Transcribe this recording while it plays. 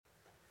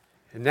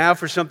And now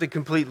for something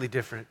completely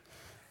different.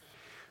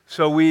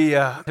 So we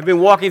have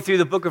been walking through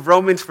the book of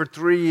Romans for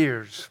 3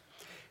 years.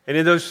 And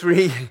in those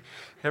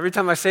every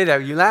time I say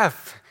that, you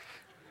laugh.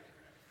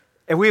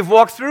 And we've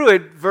walked through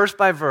it verse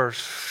by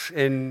verse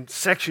and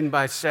section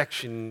by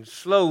section,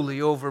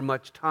 slowly over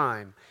much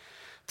time.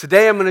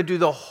 Today I'm going to do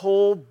the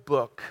whole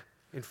book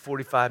in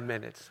 45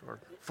 minutes or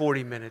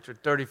 40 minutes or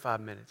 35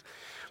 minutes.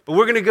 But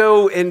we're going to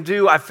go and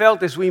I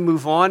felt as we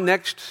move on,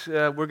 next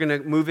we're going to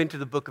move into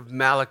the book of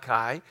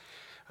Malachi.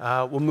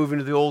 We'll move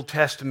into the Old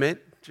Testament,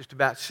 just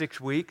about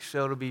 6 weeks,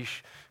 so it'll be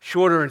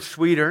shorter and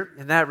sweeter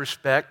in that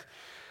respect.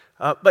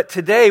 But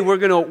today we're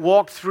going to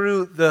walk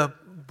through the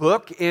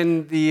book,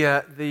 and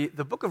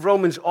the book of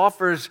Romans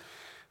offers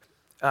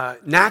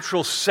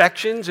natural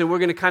sections, and we're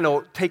going to kind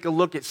of take a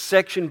look at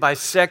section by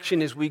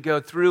section as we go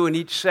through. And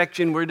each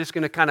section, we're just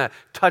going to kind of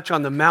touch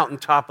on the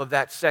mountaintop of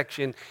that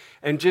section.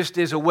 And just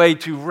as a way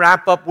to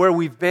wrap up where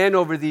we've been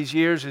over these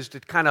years is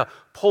to kind of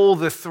pull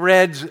the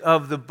threads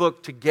of the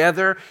book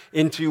together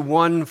into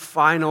one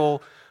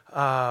final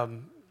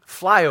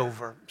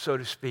flyover, so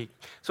to speak.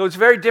 So it's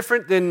very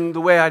different than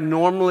the way I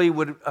normally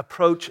would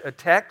approach a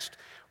text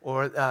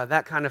or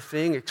that kind of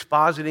thing,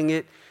 expositing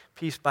it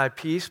piece by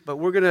piece. But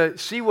we're going to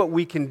see what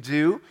we can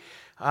do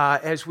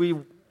as we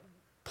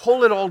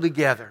pull it all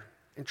together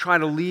and try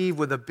to leave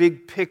with a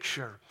big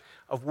picture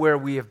of where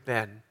we have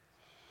been.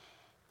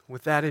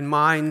 With that in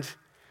mind,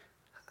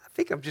 I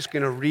think I'm just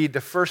going to read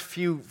the first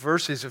few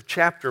verses of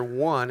chapter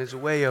 1 as a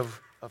way of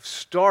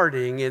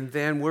starting, and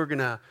then we're going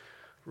to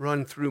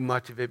run through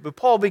much of it. But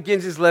Paul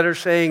begins his letter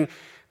saying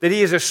that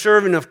he is a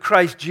servant of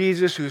Christ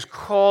Jesus who's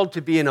called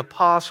to be an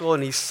apostle,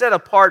 and he's set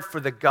apart for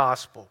the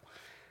gospel,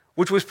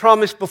 which was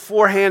promised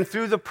beforehand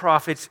through the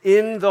prophets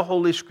in the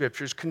Holy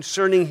Scriptures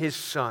concerning his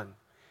Son,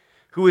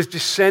 who is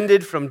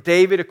descended from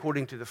David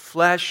according to the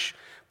flesh,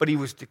 but he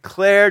was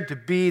declared to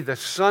be the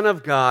Son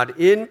of God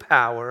in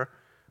power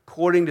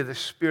according to the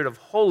Spirit of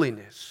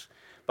holiness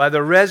by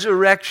the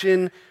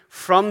resurrection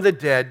from the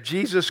dead,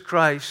 Jesus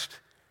Christ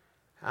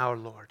our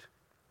Lord.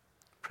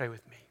 Pray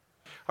with me.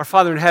 Our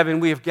Father in heaven,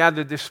 we have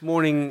gathered this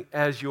morning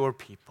as your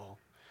people.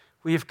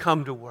 We have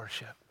come to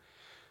worship,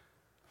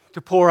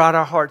 to pour out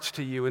our hearts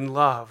to you in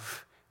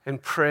love and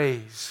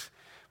praise,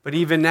 but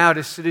even now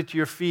to sit at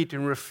your feet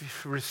and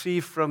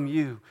receive from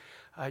you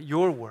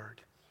your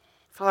word.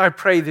 Father, I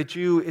pray that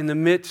you, in the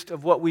midst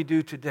of what we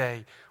do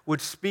today, would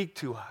speak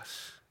to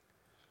us,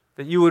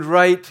 that you would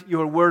write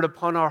your word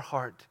upon our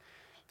heart,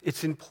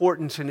 its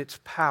importance and its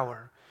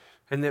power,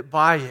 and that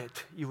by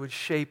it you would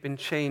shape and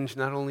change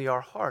not only our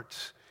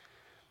hearts,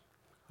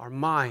 our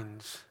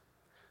minds,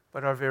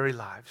 but our very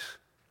lives.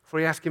 For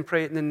we ask and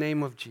pray it in the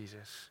name of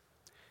Jesus.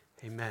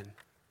 Amen.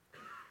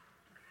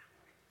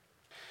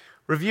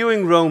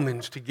 Reviewing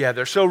Romans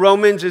together. So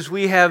Romans, as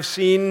we have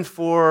seen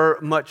for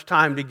much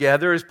time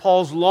together, is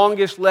Paul's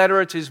longest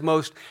letter. It's his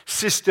most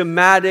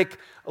systematic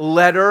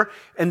letter.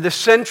 And the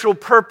central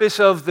purpose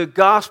of the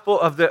gospel,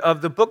 of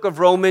the book of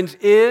Romans,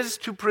 is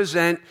to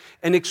present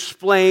and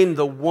explain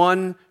the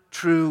one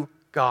true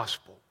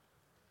gospel.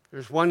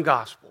 There's one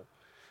gospel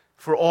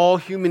for all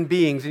human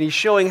beings. And he's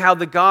showing how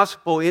the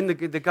gospel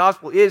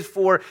is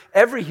for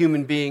every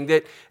human being,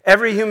 that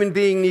every human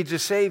being needs a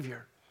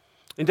Savior.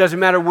 It doesn't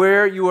matter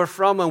where you are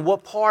from and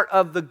what part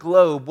of the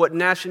globe, what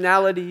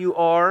nationality you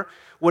are,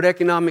 what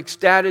economic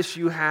status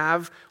you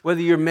have, whether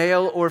you're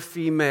male or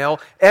female,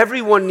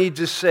 everyone needs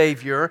a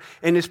Savior.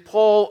 And as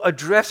Paul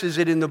addresses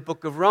it in the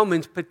book of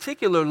Romans,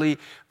 particularly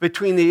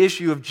between the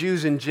issue of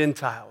Jews and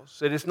Gentiles,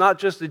 that it's not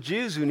just the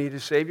Jews who need a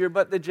Savior,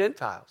 but the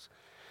Gentiles.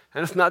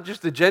 And it's not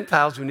just the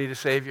Gentiles who need a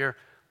Savior,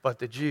 but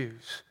the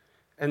Jews.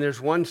 And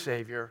there's one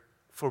Savior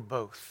for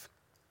both.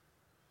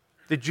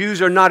 The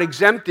Jews are not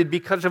exempted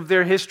because of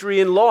their history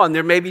and law. And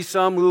there may be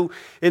some who,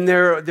 in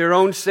their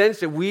own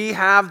sense, that we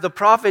have the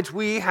prophets,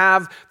 we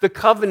have the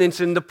covenants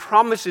and the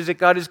promises that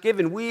God has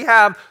given. We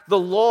have the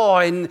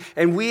law, and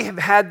we have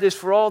had this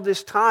for all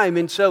this time.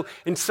 And so,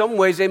 in some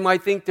ways, they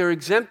might think they're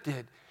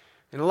exempted.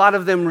 And a lot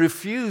of them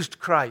refused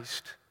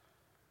Christ.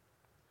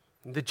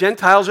 The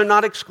Gentiles are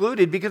not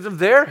excluded because of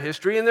their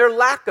history and their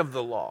lack of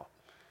the law,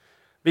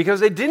 because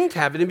they didn't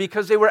have it and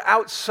because they were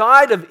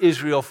outside of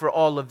Israel for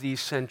all of these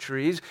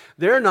centuries.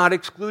 They're not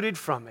excluded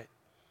from it.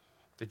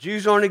 The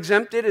Jews aren't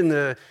exempted and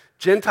the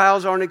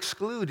Gentiles aren't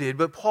excluded,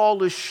 but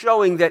Paul is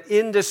showing that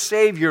in the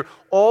Savior,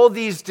 all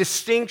these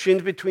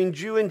distinctions between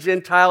Jew and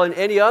Gentile and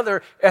any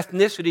other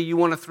ethnicity you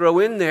want to throw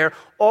in there,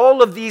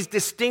 all of these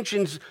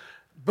distinctions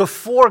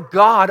before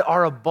God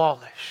are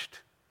abolished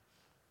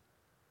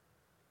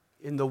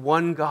in the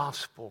one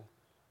gospel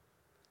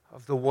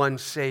of the one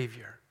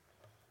Savior,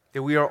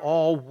 that we are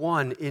all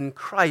one in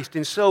Christ.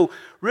 And so,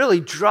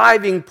 really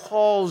driving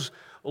Paul's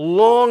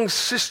long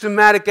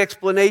systematic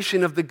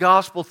explanation of the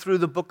gospel through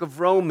the book of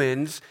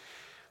Romans,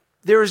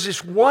 there is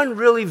this one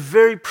really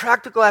very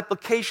practical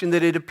application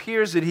that it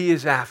appears that he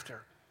is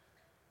after,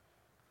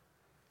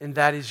 and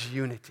that is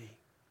unity.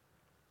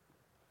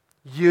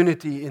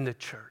 Unity in the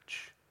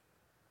church.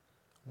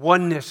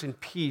 Oneness and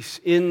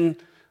peace in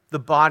the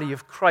body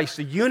of Christ,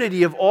 the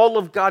unity of all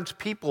of God's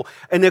people,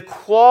 an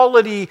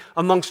equality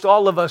amongst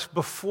all of us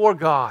before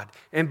God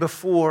and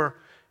before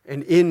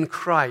and in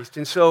Christ.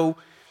 And so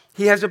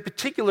he has a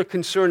particular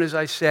concern, as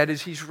I said,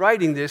 as he's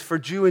writing this for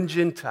Jew and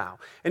Gentile.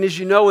 And as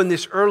you know,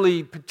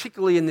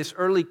 particularly in this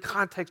early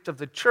context of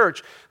the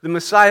church, the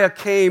Messiah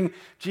came,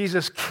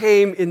 Jesus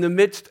came in the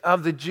midst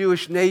of the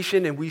Jewish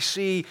nation, and we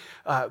see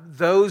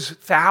those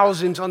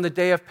thousands on the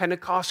day of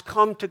Pentecost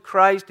come to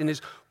Christ. And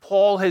as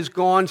Paul has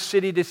gone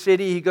city to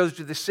city, he goes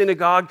to the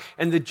synagogue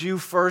and the Jew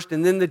first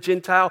and then the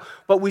Gentile.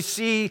 But we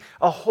see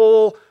a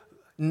whole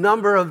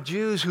number of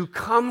Jews who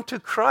come to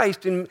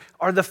Christ and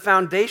are the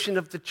foundation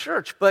of the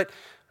church. But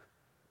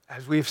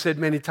as we've said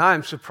many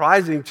times,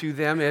 surprising to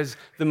them as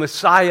the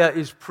Messiah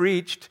is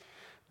preached,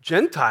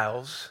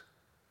 Gentiles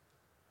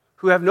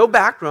who have no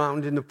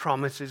background in the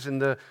promises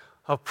and the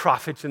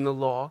prophets in the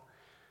law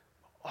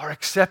are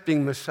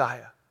accepting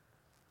Messiah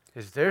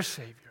as their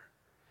Savior.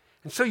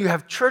 And so you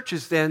have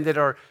churches then that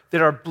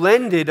are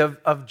blended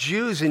of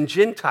Jews and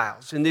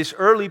Gentiles. In this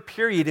early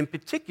period in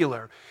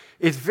particular,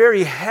 it's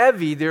very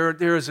heavy.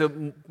 There is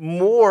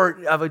more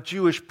of a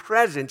Jewish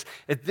presence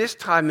at this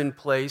time and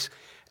place,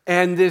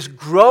 and this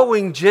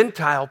growing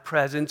Gentile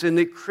presence, and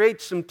it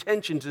creates some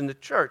tensions in the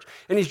church.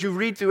 And as you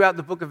read throughout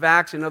the book of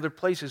Acts and other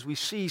places, we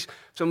see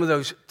some of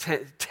those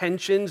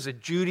tensions, the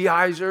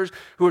Judaizers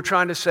who are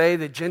trying to say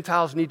that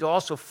Gentiles need to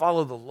also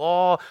follow the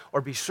law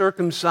or be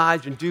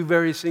circumcised and do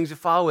various things to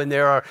follow. And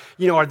there are,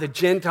 are the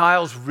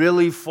Gentiles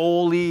really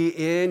fully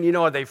in?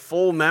 Are they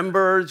full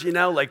members?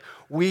 Like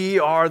we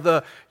are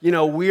the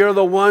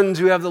ones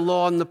who have the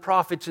law and the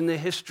prophets and the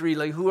history.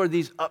 Like who are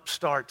these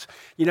upstarts?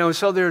 And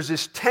so there's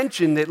this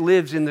tension that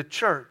lives in the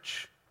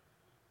church.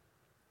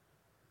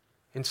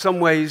 In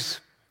some ways,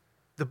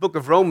 the book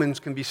of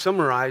Romans can be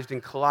summarized in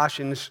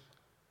Colossians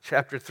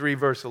chapter 3,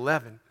 verse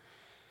 11,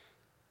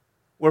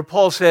 where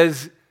Paul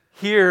says,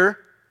 here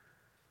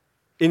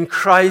in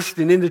Christ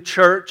and in the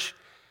church,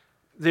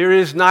 there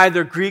is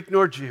neither Greek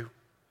nor Jew,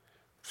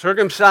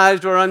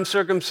 circumcised or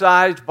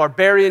uncircumcised,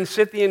 barbarian,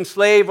 Scythian,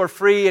 slave or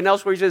free, and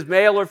elsewhere he says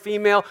male or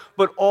female,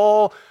 but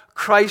all,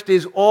 Christ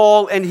is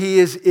all and he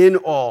is in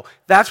all.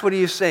 That's what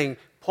he is saying.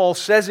 Paul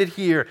says it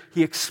here.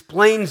 He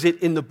explains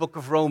it in the book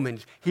of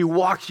Romans. He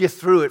walks you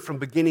through it from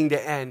beginning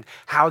to end,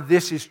 how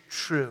this is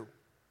true.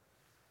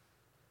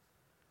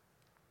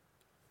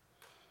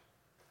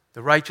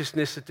 The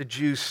righteousness that the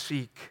Jews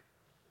seek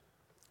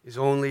is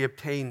only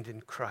obtained in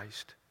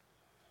Christ.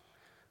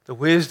 The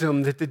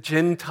wisdom that the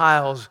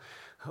Gentiles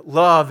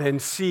love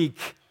and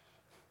seek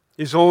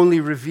is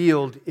only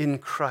revealed in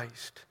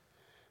Christ,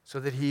 so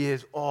that he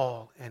is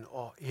all and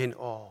all in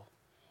all.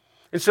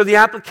 And so the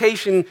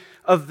application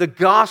of the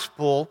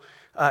gospel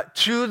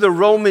to the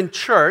Roman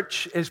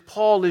church, as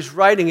Paul is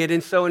writing it,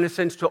 and so in a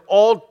sense to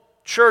all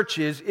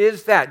churches,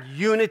 is that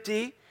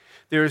unity.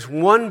 There is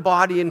one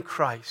body in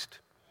Christ.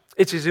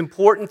 It's as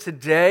important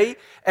today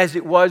as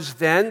it was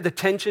then. The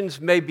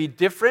tensions may be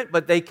different,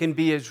 but they can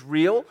be as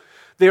real.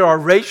 There are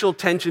racial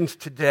tensions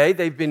today.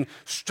 They've been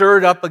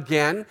stirred up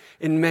again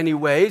in many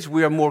ways.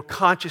 We are more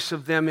conscious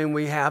of them than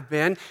we have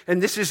been.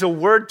 And this is a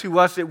word to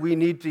us that we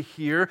need to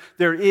hear.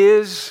 There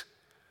is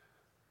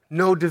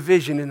no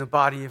division in the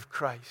body of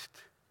Christ.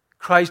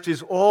 Christ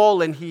is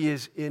all and he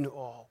is in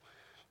all.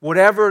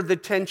 Whatever the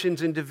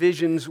tensions and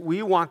divisions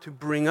we want to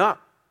bring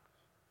up,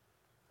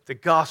 the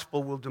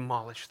gospel will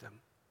demolish them.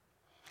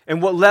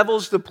 And what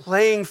levels the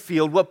playing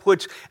field, what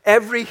puts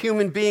every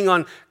human being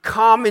on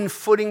common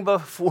footing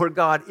before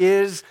God,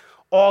 is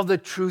all the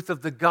truth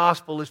of the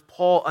gospel as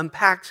Paul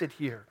unpacks it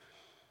here.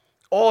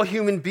 All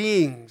human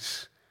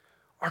beings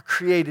are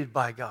created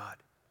by God.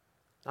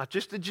 Not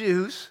just the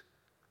Jews.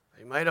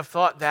 They might have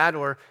thought that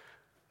or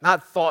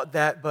not thought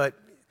that, but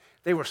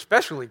they were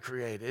specially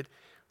created,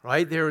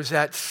 right? There is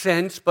that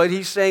sense, but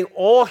he's saying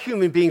all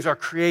human beings are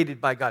created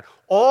by God.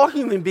 All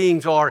human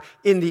beings are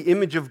in the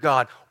image of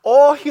God.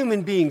 All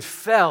human beings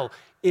fell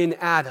in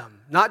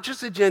Adam. Not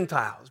just the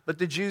Gentiles, but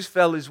the Jews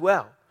fell as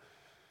well.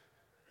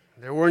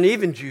 There weren't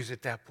even Jews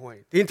at that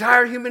point. The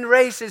entire human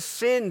race has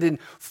sinned and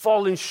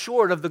fallen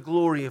short of the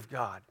glory of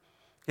God.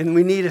 And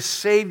we need a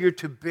Savior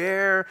to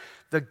bear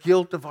the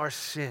guilt of our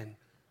sin.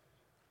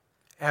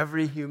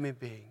 Every human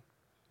being,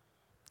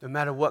 no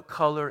matter what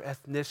color,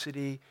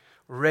 ethnicity,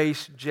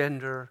 race,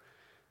 gender,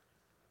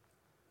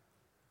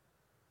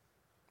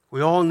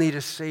 we all need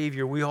a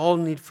Savior. We all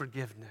need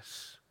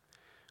forgiveness.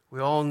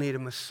 We all need a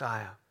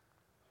Messiah.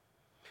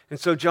 And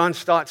so John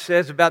Stott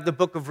says about the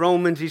book of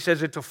Romans, he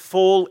says it's a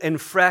full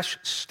and fresh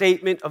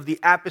statement of the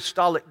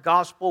apostolic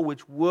gospel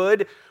which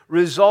would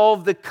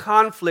resolve the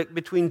conflict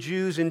between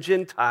Jews and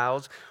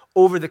Gentiles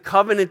over the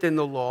covenant and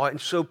the law, and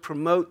so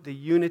promote the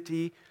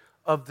unity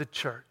of the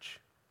church.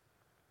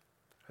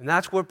 And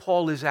that's what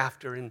Paul is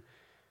after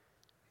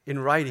in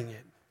writing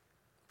it.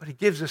 But he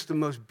gives us the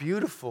most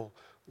beautiful,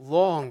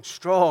 long,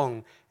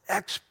 strong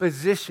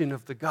exposition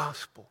of the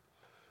gospel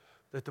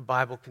that the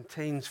Bible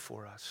contains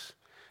for us.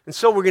 And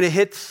so we're going to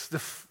hit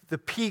the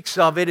peaks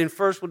of it. And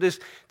first, we'll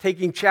just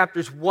taking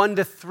chapters 1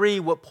 to 3,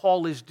 what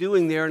Paul is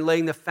doing there and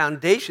laying the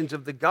foundations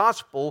of the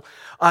gospel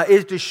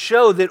is to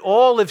show that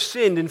all have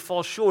sinned and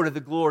fall short of the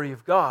glory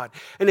of God.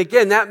 And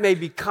again, that may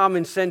be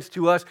common sense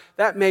to us.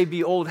 That may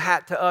be old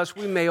hat to us.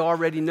 We may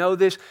already know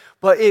this.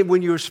 But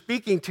when you're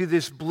speaking to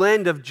this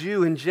blend of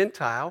Jew and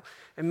Gentile,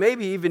 and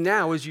maybe even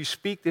now as you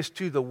speak this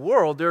to the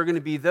world, there are going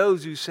to be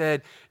those who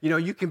said,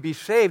 you can be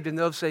saved. And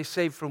they'll say,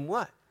 saved from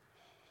what?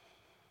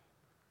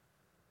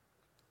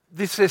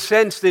 This is a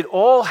sense that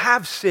all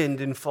have sinned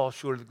and fall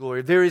short of the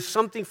glory. There is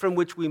something from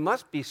which we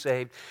must be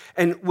saved.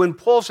 And when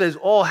Paul says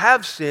all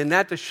have sinned,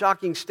 that's a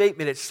shocking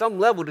statement at some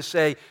level to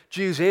say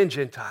Jews and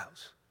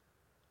Gentiles,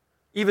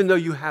 even though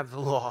you have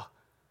the law.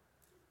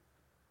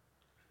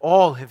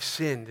 All have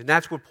sinned, and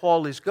that's where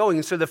Paul is going.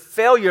 And so the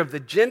failure of the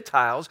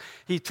Gentiles,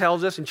 he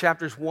tells us in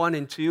chapters 1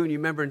 and 2, and you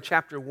remember in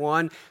chapter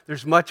 1,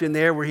 there's much in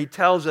there where he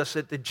tells us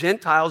that the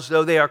Gentiles,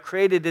 though they are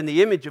created in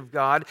the image of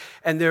God,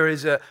 and there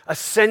is a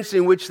sense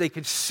in which they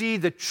could see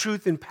the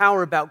truth and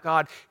power about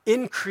God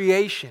in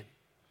creation,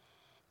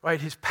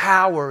 right? His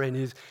power and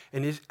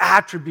his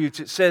attributes.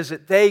 It says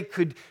that they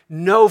could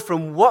know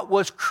from what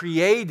was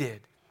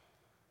created.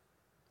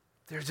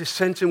 There's a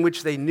sense in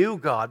which they knew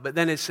God, but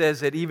then it says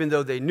that even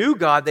though they knew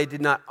God, they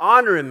did not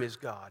honor him as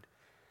God.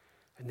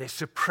 And they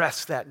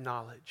suppressed that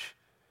knowledge.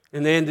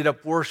 And they ended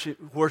up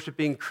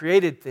worshiping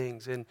created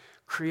things and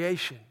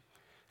creation.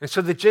 And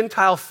so the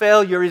Gentile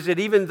failure is that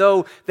even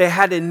though they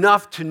had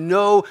enough to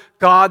know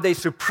God, they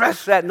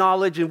suppressed that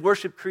knowledge and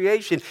worship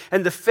creation.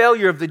 And the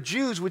failure of the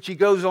Jews, which he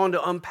goes on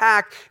to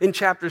unpack in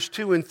chapters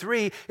 2 and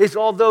 3, is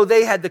although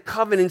they had the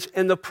covenants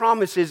and the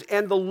promises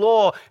and the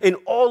law and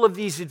all of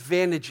these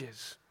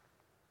advantages,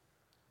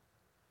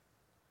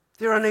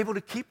 they're unable to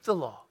keep the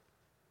law.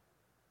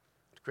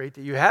 It's great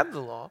that you have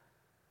the law,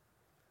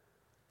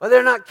 but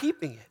they're not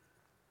keeping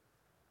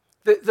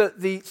it.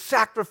 The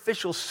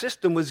sacrificial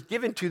system was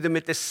given to them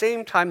at the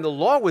same time the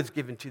law was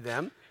given to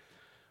them,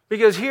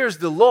 because here's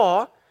the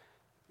law,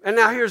 and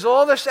now here's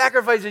all the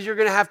sacrifices you're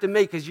going to have to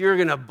make because you're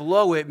going to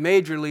blow it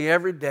majorly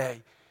every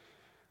day.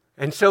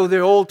 And so the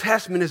Old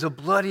Testament is a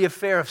bloody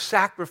affair of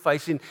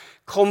sacrificing,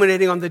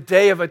 culminating on the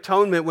Day of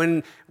Atonement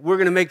when we're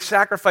going to make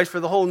sacrifice for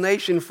the whole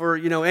nation for,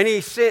 any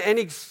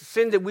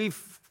sin that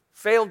we've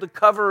failed to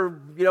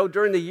cover,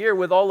 during the year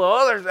with all the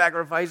other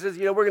sacrifices.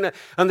 We're going to,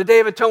 on the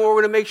Day of Atonement,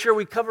 we're going to make sure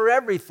we cover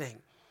everything.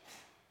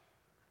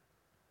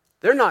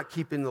 They're not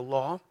keeping the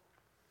law.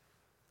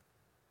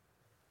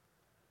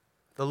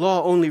 The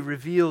law only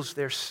reveals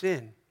their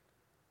sin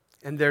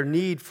and their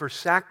need for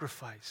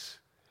sacrifice.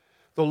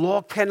 The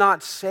law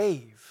cannot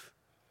save.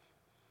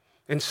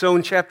 And so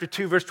in chapter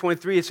 2, verse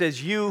 23, it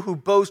says, you who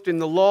boast in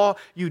the law,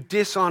 you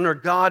dishonor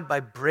God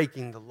by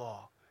breaking the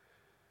law.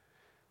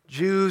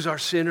 Jews are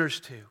sinners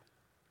too.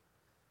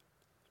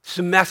 It's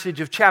the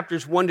message of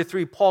chapters 1 to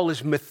 3. Paul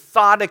is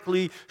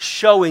methodically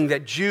showing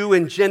that Jew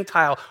and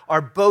Gentile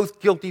are both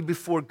guilty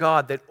before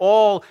God, that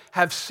all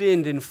have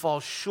sinned and fall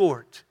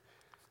short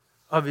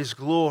of his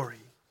glory.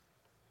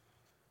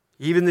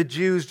 Even the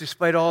Jews,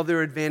 despite all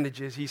their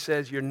advantages, he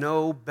says, you're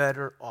no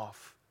better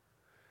off.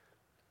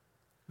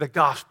 The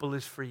gospel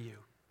is for you.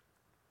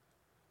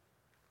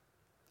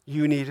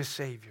 You need a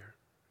Savior.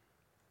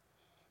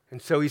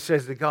 And so he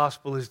says the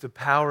gospel is the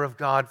power of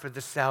God for the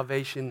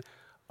salvation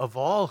of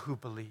all who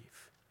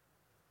believe.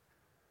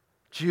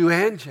 Jew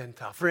and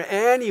Gentile, for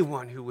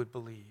anyone who would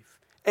believe.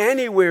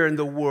 Anywhere in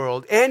the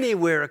world,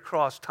 anywhere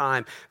across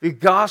time. The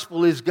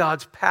gospel is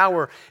God's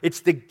power. It's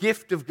the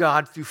gift of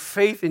God through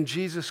faith in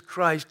Jesus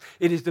Christ.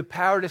 It is the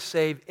power to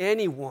save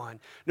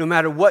anyone, no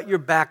matter what your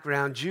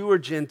background, Jew or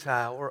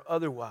Gentile or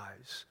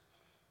otherwise.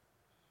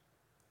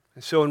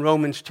 And so in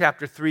Romans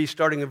chapter 3,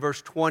 starting in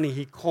verse 20,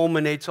 he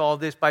culminates all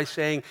this by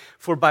saying,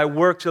 for by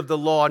works of the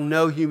law,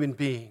 no human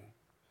being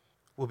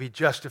will be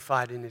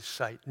justified in his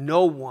sight.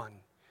 No one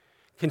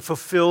can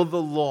fulfill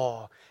the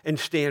law and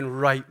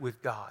stand right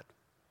with God.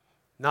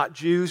 Not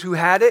Jews who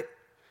had it,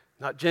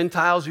 not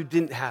Gentiles who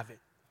didn't have it.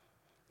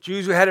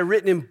 Jews who had it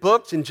written in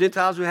books and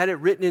Gentiles who had it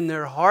written in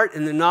their heart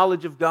and the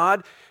knowledge of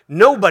God.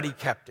 Nobody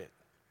kept it.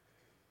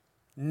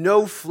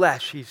 No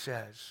flesh, he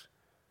says.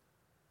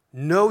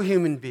 No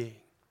human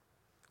being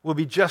will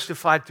be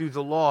justified through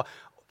the law.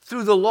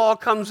 Through the law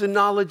comes the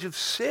knowledge of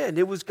sin.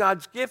 It was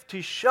God's gift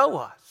to show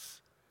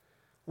us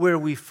where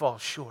we fall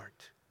short.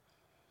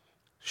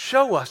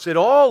 Show us that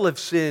all have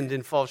sinned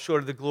and fall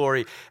short of the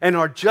glory and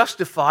are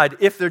justified,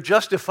 if they're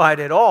justified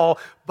at all,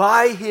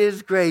 by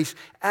his grace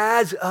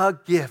as a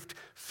gift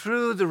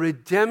through the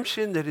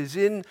redemption that is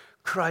in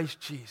Christ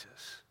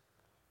Jesus.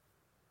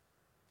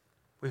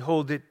 We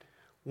hold that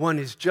one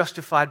is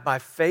justified by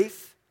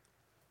faith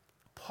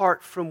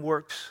apart from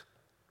works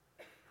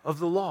of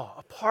the law,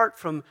 apart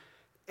from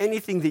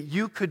anything that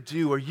you could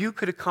do or you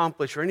could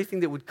accomplish or anything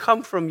that would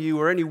come from you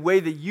or any way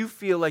that you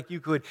feel like you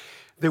could,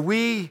 that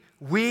we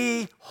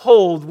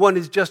hold one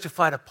is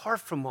justified apart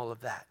from all of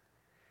that,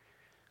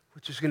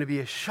 which is going to be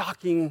a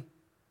shocking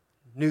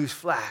news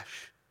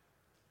flash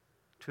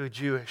to a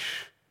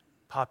Jewish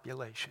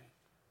population.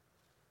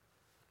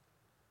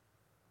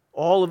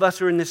 All of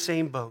us are in the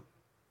same boat.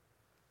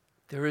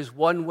 There is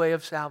one way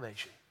of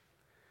salvation.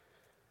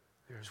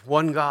 There's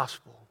one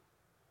gospel.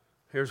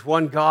 There's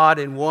one God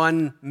and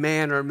one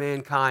man or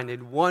mankind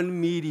and one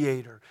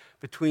mediator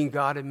between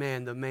God and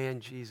man, the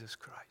man Jesus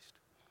Christ.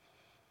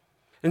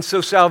 And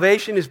so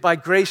salvation is by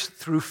grace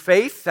through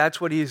faith. That's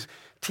what he is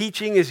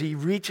teaching as he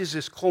reaches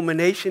this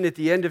culmination at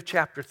the end of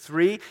chapter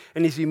 3.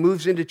 And as he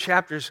moves into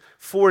chapters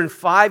 4 and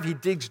 5, he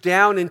digs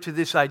down into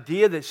this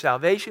idea that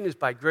salvation is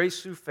by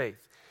grace through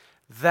faith.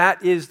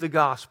 That is the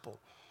gospel.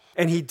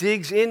 And he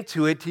digs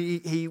into it.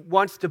 He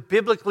wants to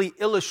biblically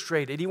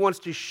illustrate it. He wants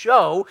to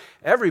show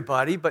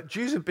everybody, but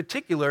Jews in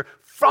particular,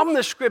 from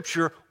the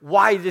Scripture,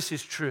 why this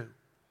is true.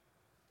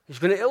 He's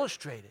going to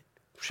illustrate it.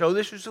 Show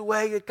this is the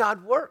way that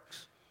God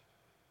works.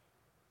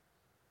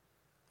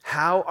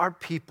 How are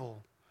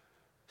people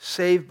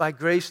saved by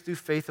grace through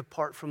faith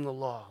apart from the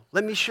law?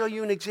 Let me show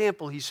you an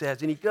example, he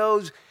says. And he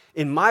goes,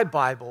 in my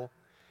Bible,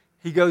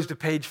 he goes to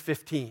page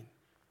 15.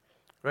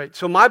 Right?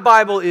 So my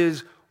Bible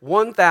is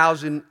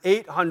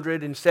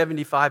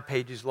 1,875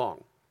 pages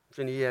long. It's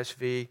an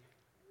ESV.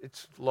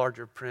 It's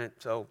larger print,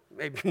 so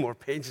maybe more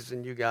pages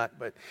than you got.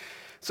 But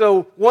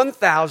so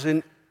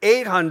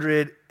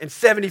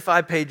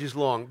 1,875 pages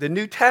long. The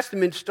New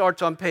Testament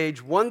starts on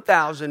page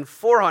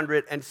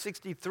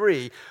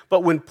 1,463. But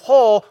when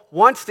Paul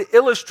wants to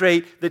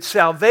illustrate that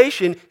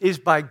salvation is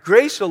by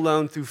grace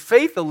alone, through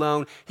faith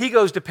alone, he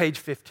goes to page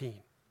 15.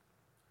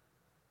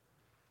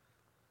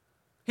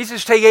 He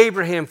says, take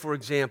Abraham, for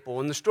example.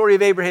 And the story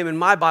of Abraham in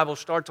my Bible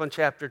starts on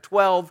chapter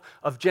 12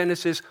 of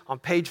Genesis on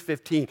page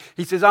 15.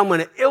 He says, I'm going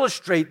to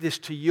illustrate this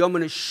to you. I'm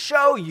going to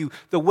show you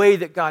the way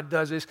that God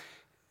does this.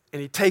 And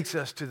he takes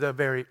us to the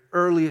very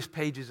earliest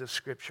pages of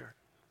Scripture.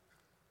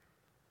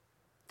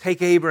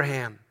 Take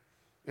Abraham.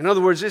 In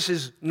other words, this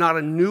is not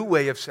a new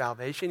way of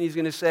salvation. He's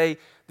going to say,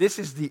 this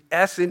is the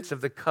essence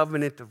of the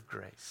covenant of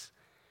grace.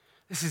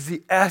 This is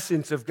the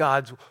essence of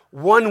God's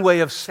one way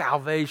of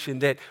salvation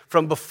that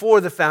from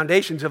before the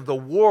foundations of the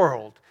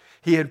world,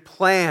 he had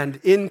planned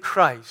in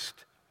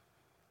Christ.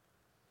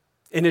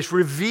 And it's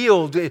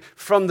revealed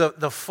from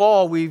the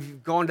fall.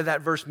 We've gone to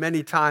that verse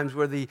many times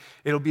where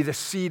it'll be the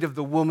seed of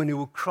the woman who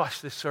will crush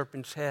the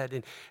serpent's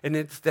head. And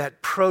it's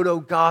that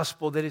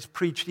proto-gospel that is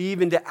preached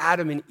even to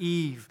Adam and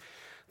Eve,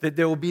 that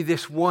there will be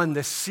this one,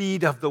 the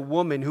seed of the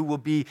woman, who will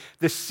be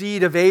the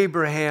seed of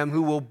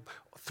Abraham,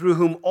 through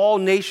whom all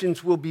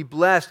nations will be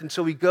blessed. And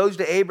so he goes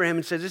to Abraham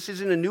and says, this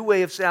isn't a new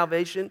way of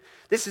salvation.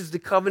 This is the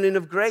covenant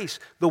of grace,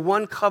 the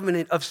one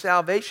covenant of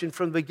salvation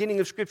from the beginning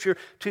of Scripture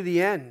to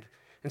the end.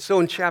 And so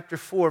in chapter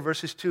 4,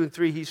 verses 2 and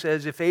 3, he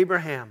says, if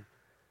Abraham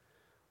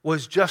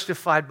was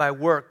justified by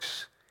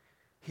works,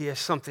 he has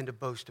something to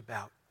boast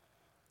about.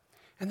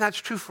 And that's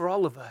true for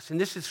all of us. And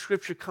this is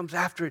Scripture comes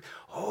after it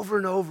over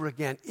and over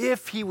again.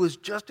 If he was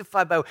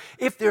justified by,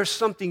 if there's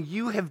something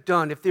you have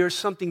done, if there's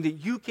something that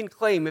you can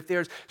claim, if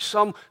there's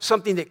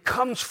something that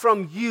comes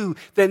from you,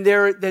 then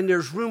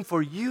there's room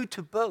for you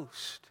to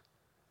boast.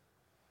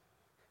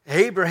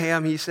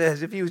 Abraham, he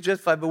says, if he was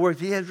justified by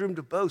works, he has room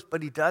to boast,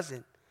 but he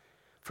doesn't.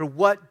 For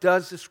what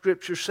does the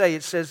Scripture say?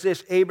 It says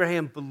this,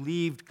 Abraham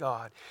believed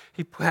God.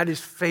 He had his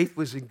faith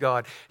was in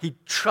God. He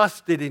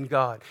trusted in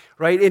God,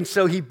 right? And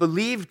so he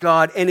believed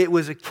God, and it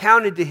was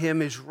accounted to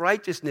him as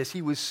righteousness.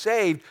 He was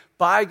saved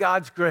by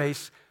God's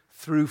grace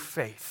through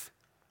faith.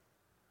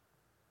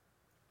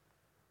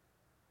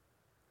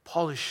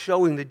 Paul is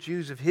showing the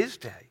Jews of his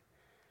day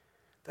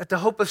that the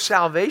hope of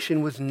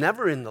salvation was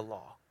never in the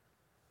law.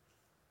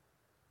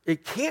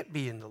 It can't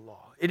be in the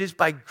law. It is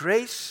by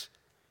grace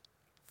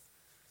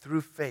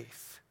through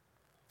faith.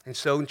 And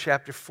so in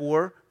chapter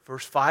 4,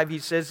 verse 5, he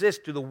says this,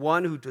 to the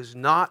one who does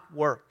not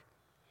work,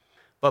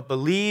 but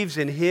believes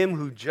in him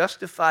who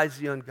justifies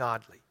the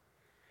ungodly,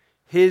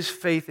 his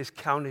faith is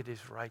counted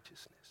as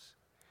righteousness.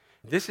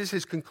 This is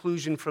his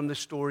conclusion from the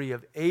story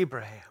of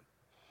Abraham.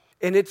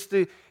 And it's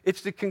the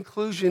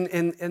conclusion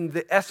and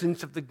the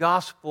essence of the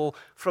gospel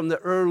from the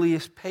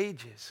earliest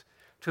pages,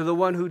 to the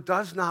one who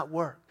does not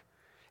work.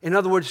 In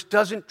other words,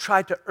 doesn't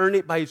try to earn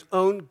it by his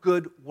own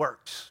good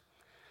works,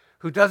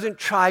 who doesn't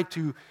try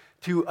to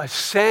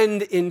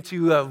ascend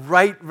into a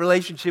right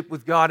relationship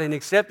with God and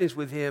acceptance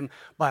with him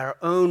by our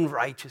own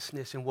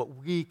righteousness and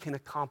what we can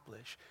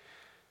accomplish.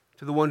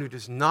 To the one who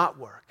does not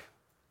work,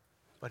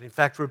 but in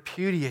fact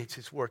repudiates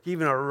his work,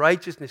 even our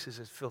righteousness is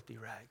as filthy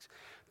rags.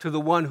 To the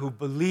one who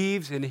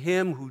believes in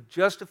him who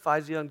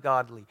justifies the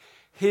ungodly,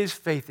 his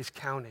faith is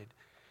counted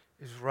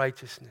as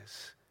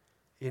righteousness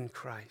in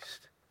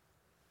Christ.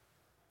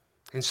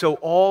 And so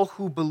all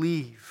who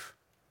believe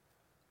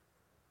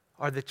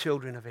are the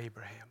children of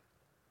Abraham.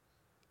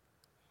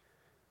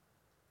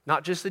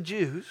 Not just the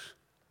Jews,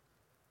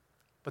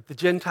 but the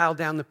Gentile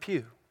down the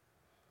pew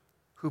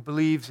who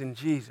believes in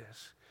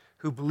Jesus,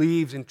 who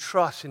believes and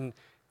trusts in,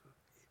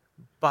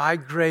 by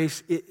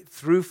grace,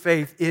 through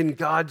faith in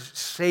God's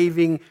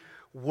saving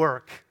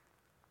work,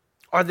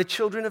 are the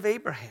children of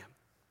Abraham.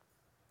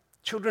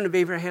 Children of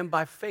Abraham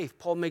by faith.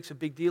 Paul makes a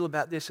big deal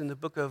about this in the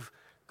book of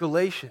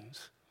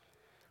Galatians.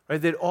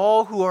 right? That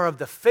all who are of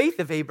the faith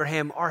of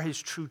Abraham are his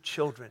true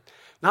children.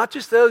 Not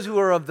just those who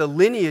are of the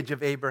lineage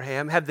of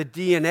Abraham, have the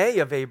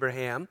DNA of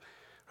Abraham,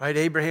 right?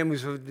 Abraham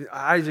was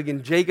Isaac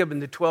and Jacob and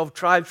the 12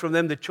 tribes. From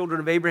them, the children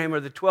of Abraham are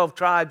the 12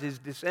 tribes, his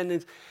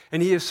descendants.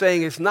 And he is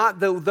saying it's not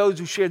those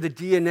who share the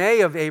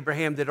DNA of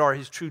Abraham that are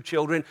his true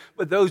children,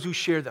 but those who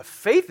share the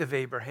faith of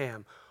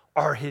Abraham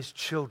are his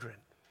children.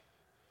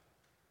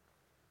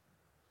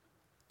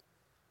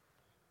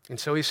 And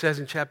so he says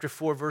in chapter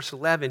 4, verse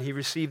 11, he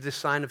received the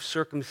sign of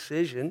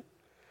circumcision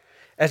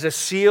as a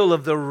seal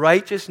of the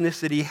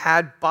righteousness that he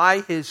had by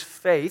his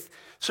faith.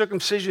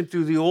 Circumcision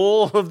through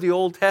all of the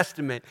Old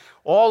Testament,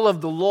 all of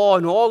the law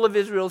and all of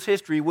Israel's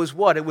history was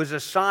what? It was a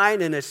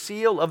sign and a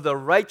seal of the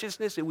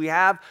righteousness that we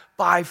have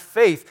by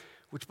faith,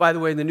 which, by the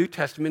way, in the New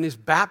Testament is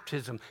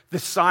baptism, the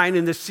sign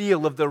and the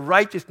seal of the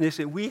righteousness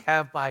that we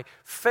have by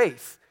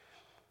faith.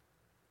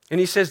 And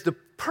he says the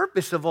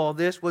purpose of all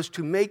this was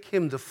to make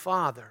him the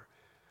father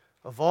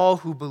of all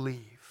who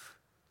believe.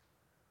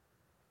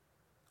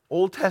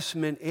 Old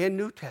Testament and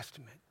New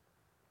Testament.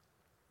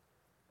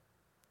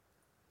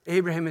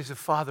 Abraham is the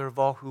father of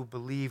all who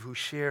believe, who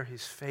share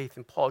his faith.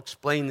 And Paul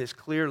explained this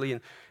clearly,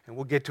 and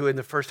we'll get to it in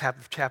the first half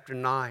of chapter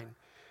 9,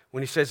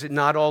 when he says that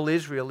not all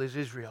Israel is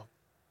Israel.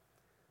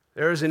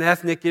 There is an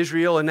ethnic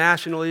Israel, a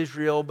national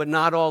Israel, but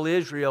not all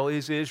Israel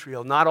is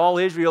Israel. Not all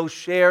Israel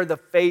share the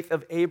faith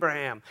of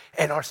Abraham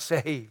and are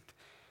saved.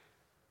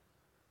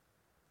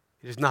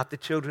 It is not the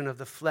children of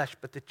the flesh,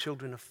 but the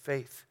children of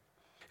faith.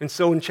 And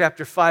so in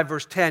chapter 5,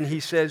 verse 10, he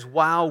says,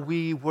 while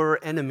we were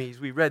enemies,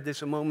 we read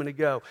this a moment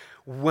ago.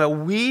 Well,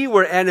 we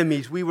were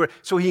enemies.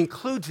 So he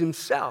includes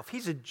himself.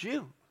 He's a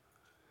Jew.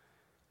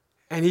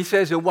 And he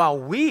says that while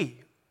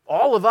we,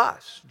 all of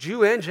us,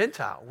 Jew and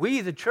Gentile,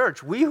 we, the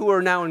church, we who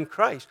are now in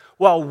Christ,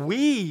 while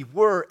we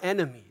were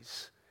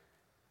enemies,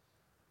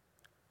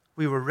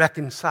 we were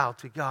reconciled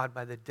to God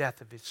by the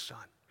death of his Son.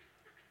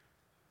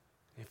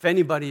 If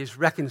anybody is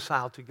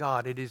reconciled to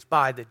God, it is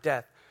by the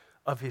death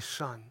of his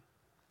Son.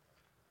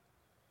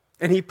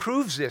 And he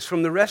proves this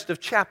from the rest of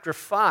chapter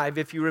 5.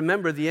 If you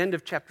remember the end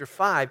of chapter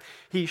 5,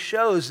 he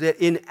shows that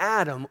in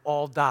Adam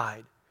all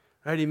died.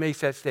 Right? He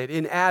makes that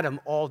statement. In Adam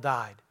all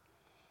died.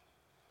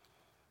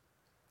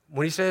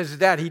 When he says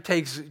that, he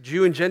takes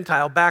Jew and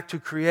Gentile back to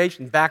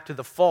creation, back to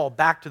the fall,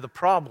 back to the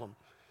problem.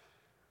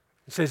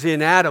 He says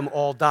in Adam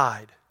all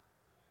died.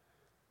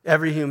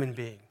 Every human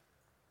being.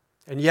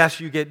 And yes,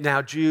 you get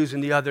now Jews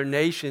and the other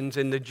nations,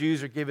 and the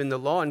Jews are given the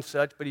law and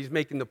such, but he's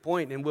making the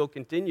point, and will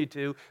continue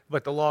to,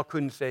 but the law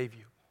couldn't save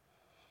you.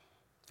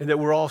 And that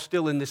we're all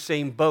still in the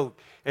same boat.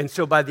 And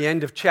so by the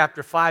end of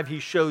chapter 5, he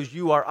shows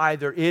you are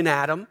either in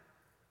Adam,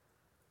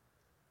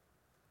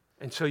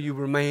 and so you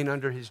remain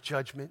under his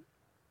judgment,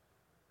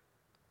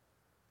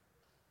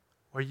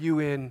 or you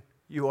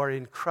are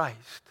in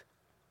Christ,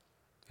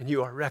 and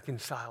you are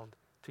reconciled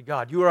to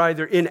God. You are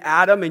either in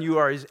Adam, and you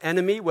are his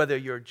enemy, whether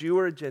you're a Jew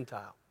or a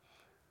Gentile.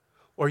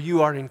 Or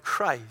you are in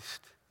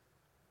Christ,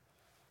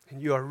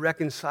 and you are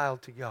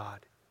reconciled to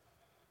God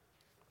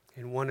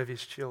in one of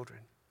his children.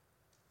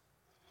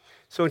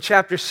 So in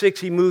chapter 6,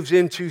 he moves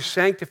into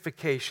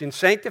sanctification.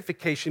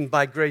 Sanctification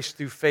by grace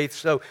through faith.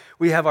 So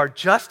we have our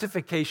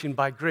justification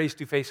by grace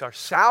through faith. Our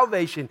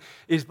salvation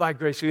is by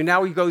grace. So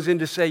now he goes in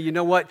to say, you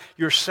know what?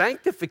 Your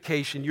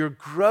sanctification, your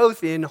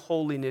growth in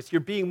holiness,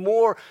 your being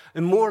more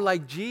and more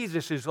like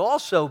Jesus is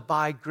also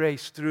by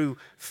grace through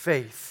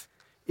faith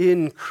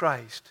in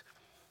Christ.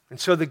 And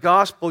so the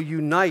gospel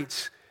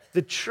unites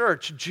the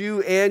church,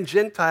 Jew and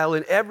Gentile,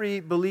 and every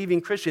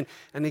believing Christian.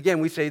 And again,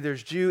 we say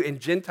there's Jew and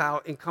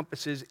Gentile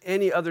encompasses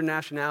any other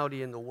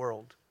nationality in the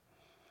world.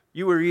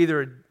 You were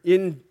either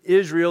in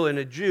Israel and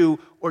a Jew,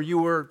 or you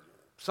were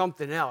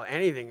something else,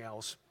 anything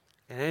else,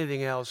 and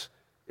anything else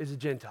is a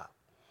Gentile.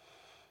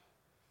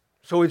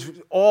 So it's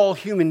all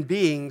human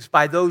beings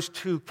by those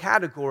two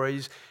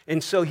categories.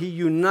 And so he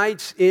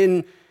unites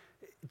in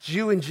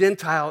Jew and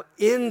Gentile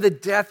in the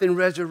death and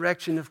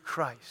resurrection of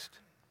Christ.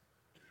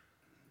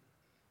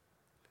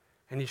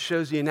 And he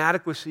shows the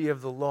inadequacy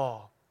of the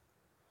law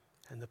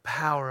and the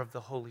power of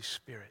the Holy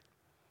Spirit.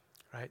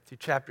 Right? Through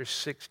chapters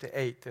 6 to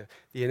 8.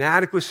 The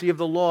inadequacy of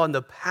the law and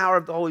the power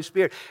of the Holy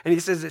Spirit. And he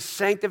says that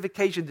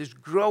sanctification, this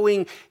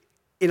growing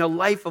in a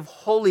life of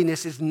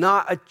holiness, is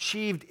not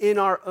achieved in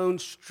our own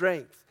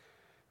strength.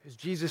 As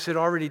Jesus had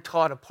already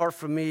taught, apart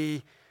from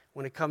me,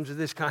 when it comes to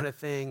this kind of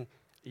thing,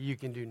 you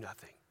can do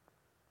nothing.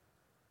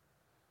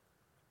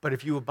 But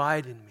if you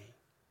abide in me,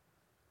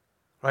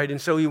 right?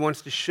 And so he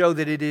wants to show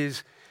that it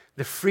is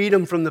the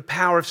freedom from the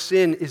power of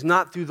sin is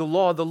not through the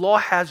law. The law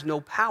has no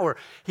power.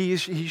 He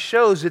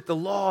shows that the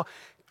law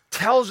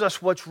tells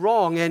us what's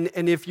wrong.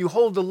 And if you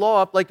hold the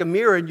law up like a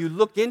mirror and you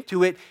look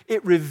into it,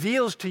 it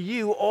reveals to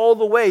you all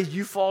the ways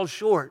you fall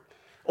short,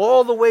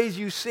 all the ways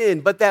you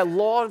sin. But that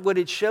law, what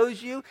it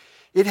shows you,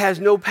 it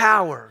has no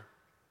power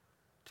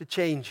to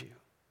change you.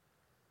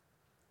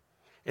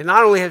 It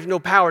not only has no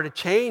power to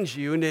change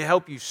you and to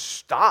help you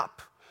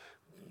stop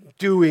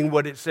doing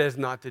what it says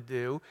not to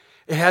do,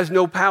 it has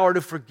no power to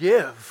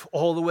forgive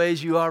all the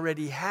ways you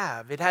already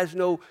have. It has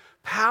no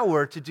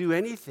power to do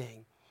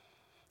anything.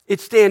 It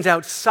stands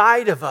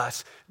outside of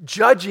us,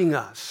 judging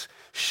us,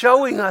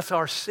 showing us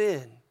our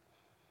sin.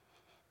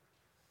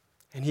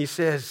 And he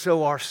says,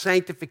 so our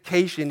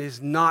sanctification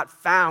is not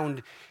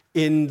found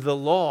in the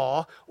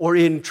law or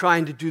in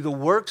trying to do the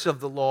works of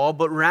the law,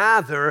 but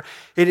rather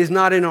it is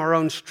not in our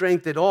own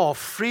strength at all.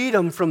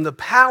 Freedom from the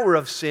power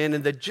of sin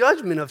and the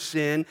judgment of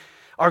sin,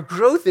 our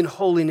growth in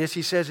holiness,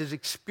 he says, is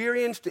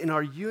experienced in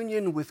our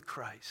union with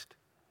Christ.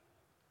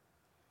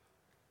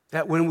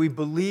 That when we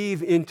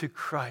believe into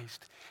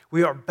Christ,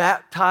 we are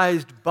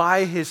baptized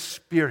by his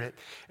Spirit,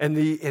 and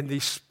the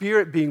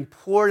Spirit being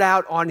poured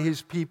out on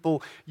his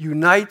people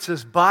unites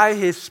us by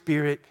his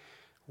Spirit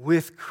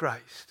with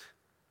Christ.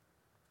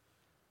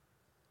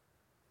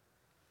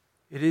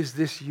 It is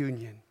this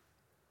union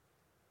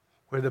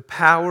where the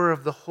power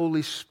of the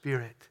Holy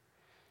Spirit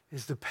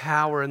is the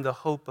power and the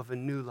hope of a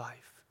new life.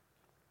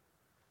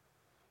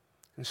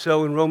 And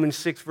so in Romans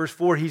 6, verse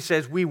 4, he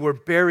says, we were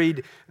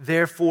buried,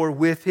 therefore,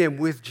 with him,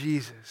 with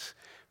Jesus.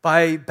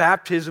 By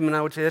baptism, and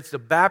I would say that's the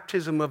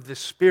baptism of the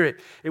Spirit.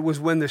 It was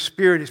when the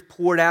Spirit is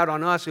poured out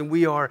on us and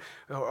we are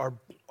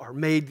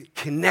made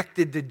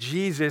connected to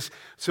Jesus.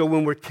 So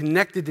when we're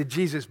connected to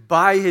Jesus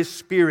by his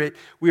Spirit,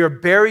 we are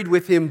buried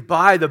with him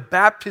by the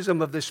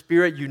baptism of the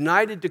Spirit,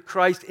 united to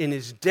Christ in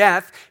his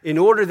death, in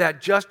order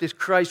that just as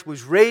Christ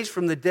was raised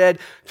from the dead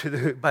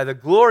by the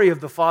glory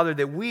of the Father,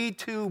 that we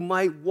too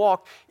might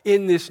walk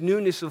in this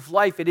newness of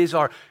life. It is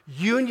our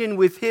union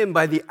with him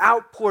by the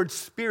outpoured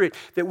Spirit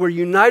that we're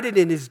united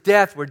in his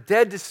death. We're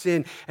dead to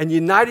sin and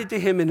united to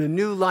him in a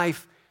new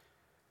life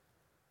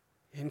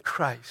in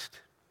Christ.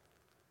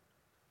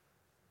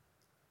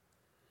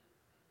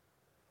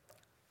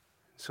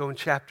 So in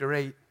chapter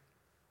 8,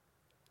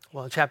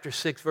 in chapter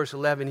 6, verse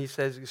 11, he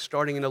says,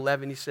 starting in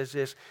 11, he says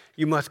this,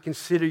 you must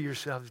consider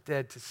yourselves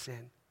dead to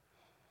sin.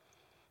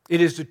 It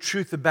is the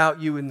truth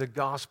about you in the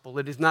gospel.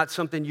 It is not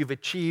something you've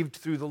achieved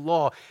through the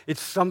law.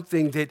 It's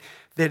something that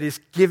is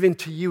given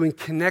to you in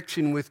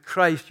connection with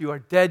Christ. You are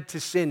dead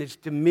to sin. Its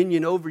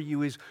dominion over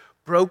you is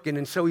broken.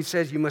 And so he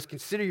says, you must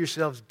consider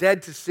yourselves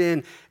dead to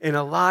sin and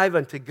alive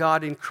unto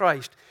God in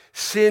Christ.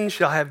 Sin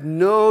shall have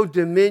no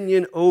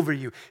dominion over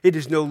you. It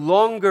is no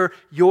longer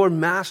your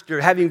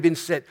master. Having been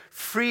set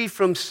free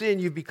from sin,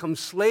 you become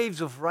slaves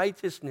of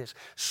righteousness,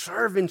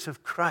 servants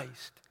of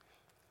Christ.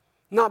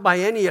 Not by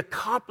any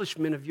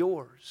accomplishment of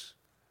yours,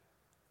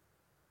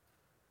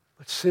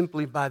 but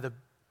simply by the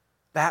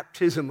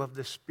baptism of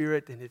the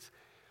Spirit and its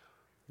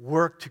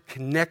work to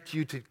connect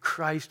you to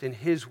Christ and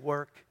his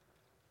work.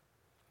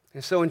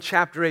 And so in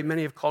chapter 8,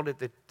 many have called it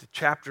the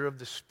chapter of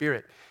the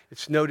Spirit.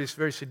 It's noticed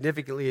very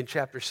significantly in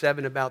chapter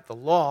 7 about the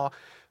law.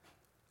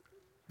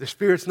 The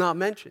Spirit's not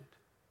mentioned.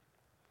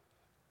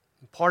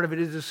 And part of it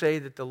is to say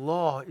that the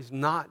law is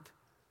not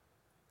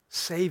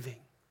saving.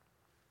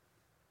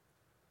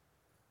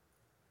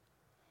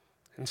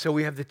 And so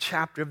we have the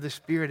chapter of the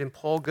Spirit, and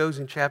Paul goes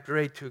in chapter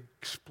 8 to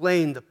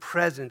explain the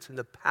presence and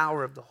the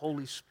power of the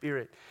Holy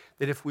Spirit,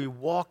 that if we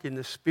walk in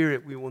the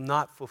Spirit, we will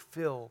not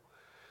fulfill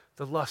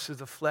the lusts of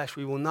the flesh.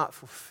 We will not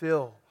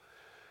fulfill.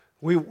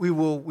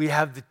 We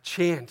have the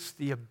chance,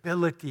 the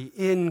ability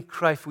in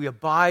Christ. We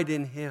abide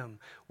in him.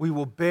 We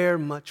will bear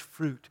much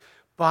fruit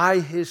by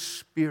his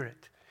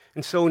Spirit.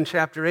 And so in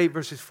chapter 8,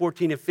 verses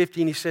 14 and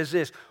 15, he says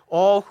this,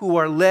 all who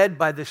are led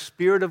by the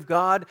Spirit of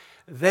God,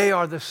 they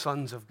are the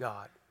sons of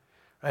God.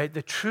 Right?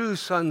 The true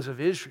sons of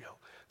Israel,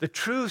 the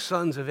true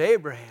sons of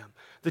Abraham,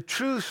 the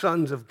true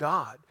sons of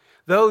God,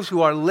 those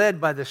who are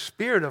led by the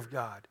Spirit of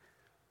God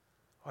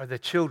are the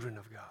children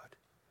of God.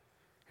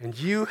 And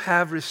you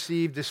have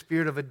received the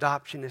Spirit of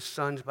adoption as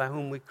sons by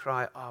whom we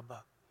cry,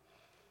 Abba.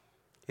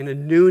 In a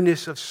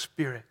newness of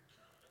spirit,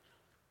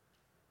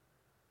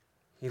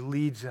 he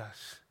leads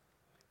us.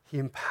 He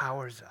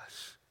empowers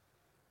us.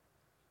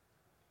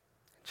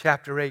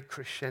 Chapter 8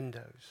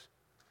 crescendos.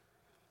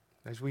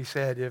 As we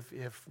said,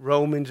 if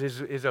Romans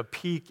is a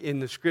peak in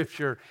the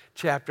Scripture,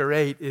 chapter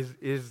 8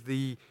 is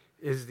the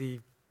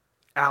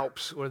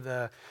Alps or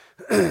the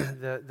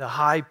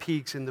high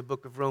peaks in the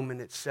book of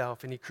Romans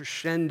itself. And he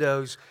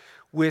crescendos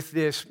with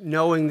this,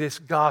 knowing this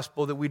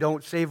gospel that we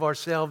don't save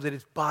ourselves, that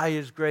it's by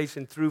his grace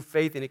and through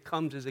faith, and it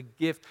comes as a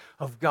gift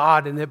of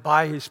God, and that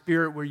by his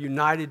Spirit we're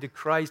united to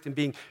Christ, and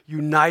being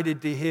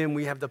united to him,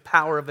 we have the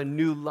power of a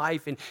new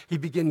life, and he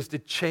begins to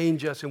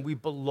change us, and we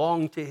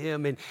belong to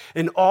him.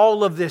 And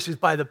all of this is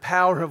by the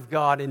power of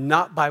God and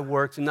not by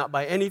works and not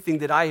by anything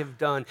that I have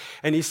done.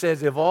 And he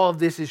says, if all of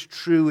this is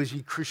true, as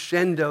he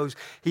crescendos,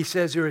 he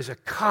says there is a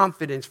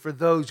confidence for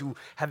those who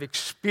have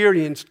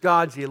experienced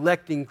God's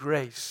electing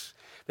grace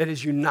that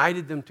has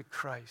united them to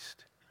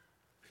Christ.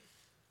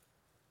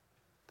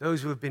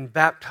 Those who have been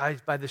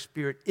baptized by the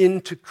Spirit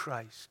into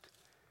Christ.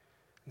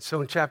 And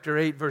so in chapter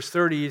 8, verse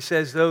 30, it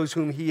says, those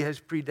whom he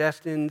has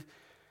predestined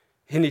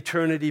in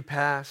eternity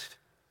past,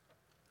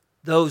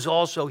 those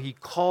also he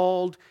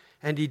called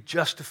and he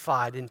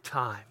justified in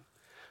time.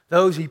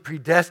 Those he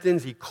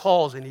predestines, he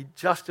calls and he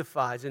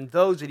justifies. And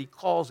those that he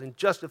calls and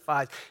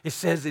justifies, it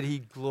says that he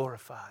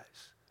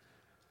glorifies.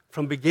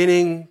 From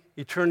beginning,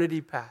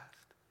 eternity past,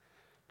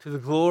 to the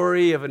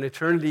glory of an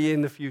eternity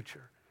in the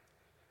future.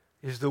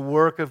 is the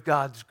work of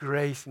God's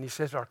grace. And he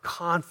says our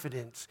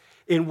confidence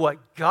in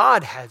what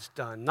God has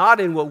done, not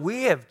in what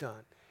we have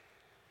done,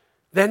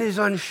 then is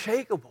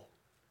unshakable.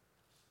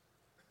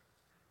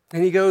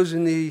 And he goes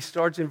and he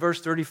starts in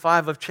verse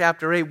 35 of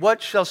chapter 8.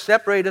 What shall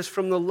separate us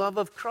from the love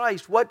of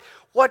Christ? What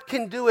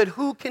can do it?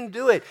 Who can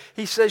do it?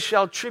 He says,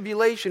 shall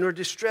tribulation or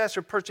distress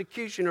or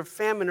persecution or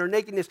famine or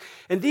nakedness.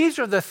 And these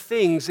are the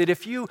things that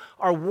if you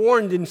are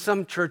warned in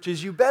some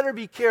churches, you better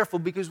be careful,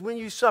 because when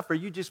you suffer,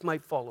 you just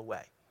might fall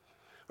away.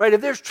 Right?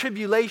 If there's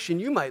tribulation,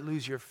 you might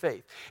lose your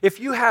faith.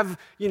 If you have,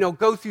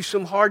 go through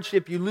some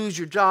hardship, you lose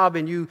your job,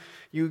 and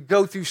you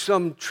go through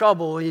some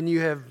trouble, and you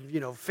have,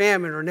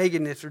 famine or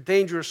nakedness or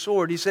danger or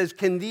sword, he says,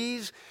 can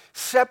these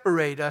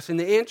separate us? And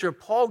the answer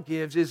Paul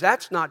gives is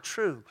that's not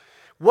true.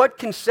 What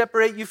can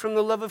separate you from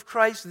the love of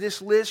Christ?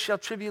 This list, shall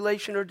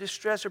tribulation or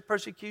distress or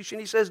persecution?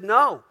 He says,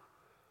 no.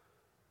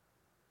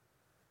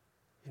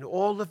 In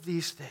all of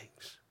these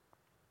things,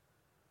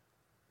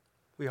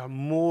 we are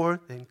more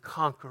than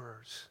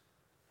conquerors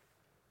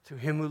through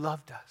him who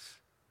loved us.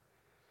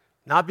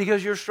 Not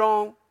because you're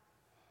strong,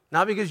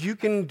 not because you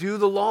can do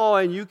the law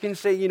and you can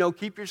say,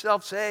 keep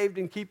yourself saved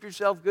and keep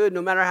yourself good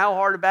no matter how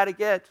hard or bad it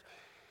gets.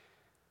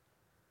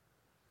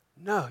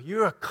 No,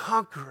 you're a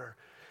conqueror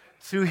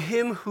through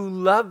him who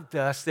loved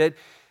us,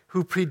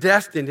 who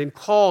predestined and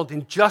called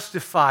and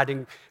justified,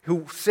 and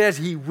who says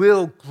he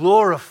will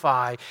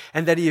glorify,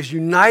 and that he has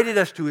united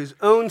us to his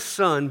own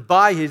Son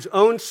by his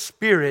own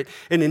Spirit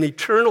in an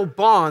eternal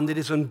bond that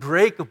is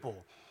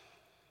unbreakable.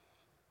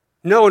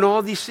 No, in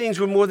all these things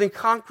we're more than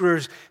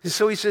conquerors. And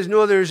so he says,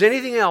 no, there's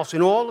anything else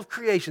in all of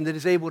creation that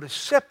is able to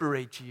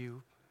separate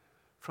you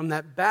from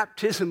that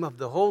baptism of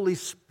the Holy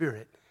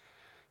Spirit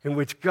in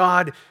which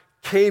God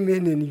came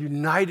in and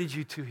united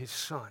you to his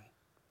Son.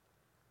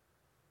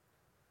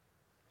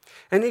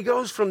 And he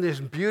goes from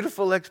this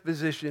beautiful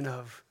exposition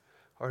of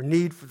our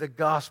need for the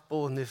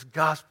gospel and this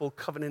gospel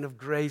covenant of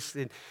grace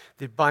that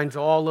binds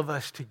all of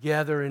us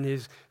together in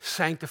his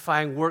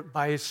sanctifying work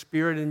by his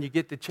Spirit. And you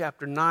get to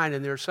chapter 9,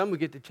 and there are some who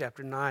get to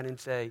chapter 9 and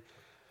say,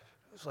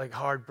 it's like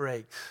hard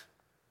breaks.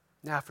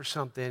 Now for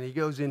something. He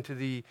goes into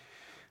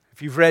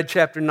if you've read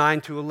chapter 9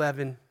 to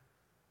 11,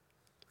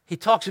 he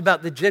talks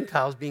about the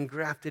Gentiles being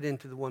grafted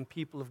into the one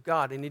people of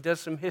God, and he does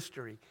some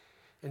history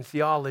and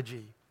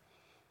theology.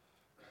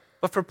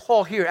 But for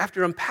Paul here,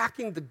 after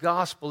unpacking the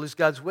gospel as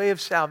God's way of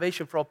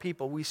salvation for all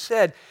people, we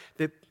said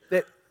that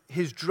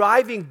his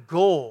driving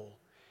goal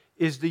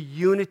is the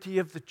unity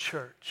of the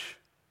church.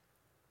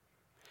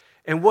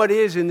 And what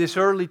is in this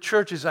early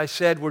church, as I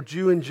said, where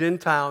Jew and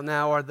Gentile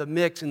now are the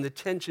mix and the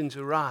tensions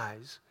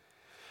arise,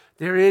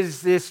 there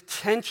is this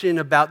tension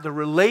about the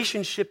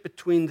relationship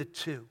between the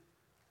two.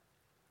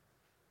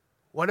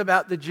 What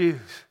about the Jews?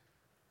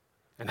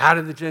 And how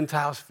do the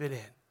Gentiles fit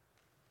in?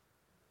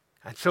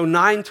 And so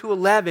 9 to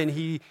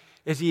 11,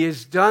 as he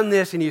has done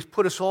this and he has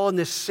put us all in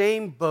the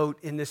same boat,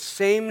 in the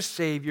same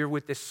Savior,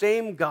 with the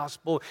same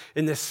gospel,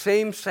 in the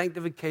same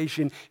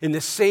sanctification, in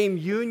the same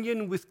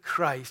union with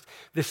Christ,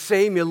 the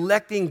same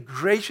electing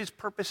gracious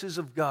purposes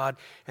of God.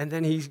 And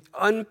then he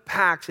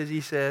unpacks, as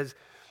he says,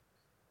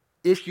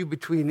 issue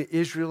between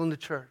Israel and the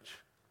church.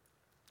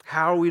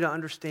 How are we to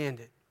understand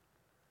it?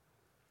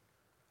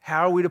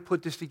 How are we to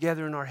put this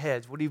together in our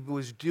heads? What he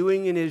was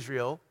doing in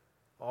Israel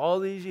all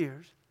these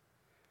years,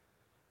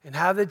 and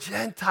how the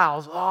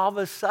Gentiles all of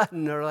a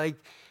sudden are like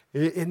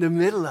in the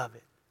middle of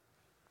it.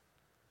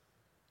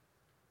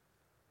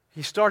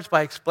 He starts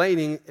by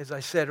explaining, as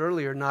I said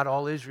earlier, not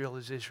all Israel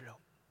is Israel.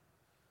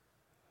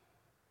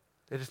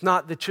 That it's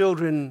not the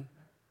children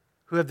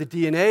who have the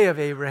DNA of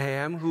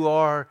Abraham who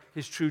are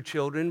his true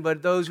children,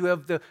 but those who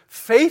have the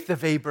faith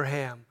of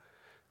Abraham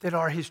that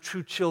are his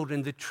true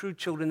children, the true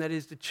children, that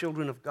is the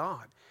children of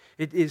God.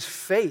 It is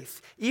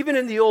faith. Even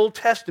in the Old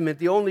Testament,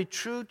 the only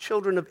true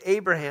children of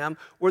Abraham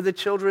were the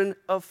children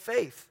of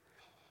faith.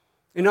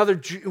 In other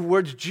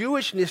words,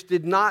 Jewishness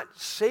did not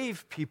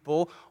save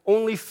people,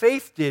 only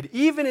faith did,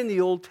 even in the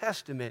Old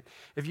Testament.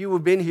 If you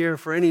have been here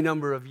for any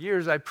number of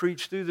years, I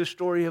preached through the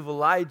story of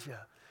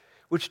Elijah,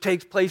 which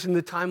takes place in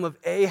the time of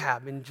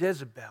Ahab and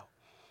Jezebel,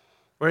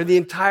 where the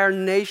entire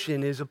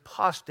nation is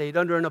apostate,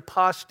 under an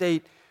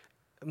apostate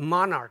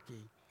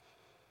monarchy.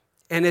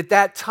 And at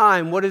that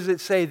time, what does it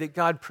say? That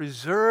God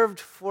preserved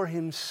for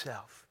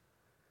himself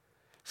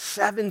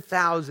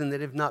 7,000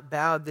 that have not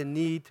bowed the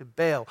knee to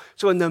Baal.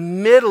 So in the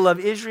middle of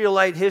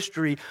Israelite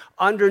history,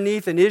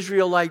 underneath an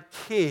Israelite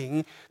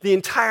king, the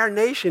entire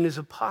nation is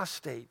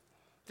apostate.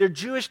 Their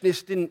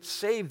Jewishness didn't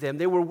save them.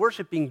 They were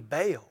worshiping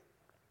Baal.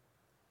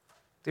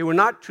 They were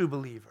not true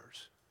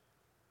believers.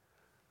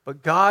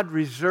 But God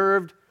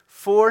reserved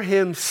for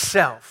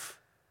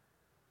himself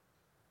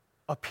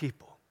a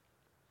people.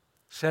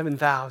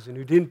 7,000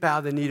 who didn't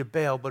bow the knee to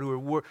Baal, but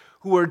who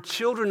were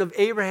children of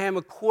Abraham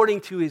according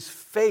to his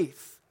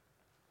faith.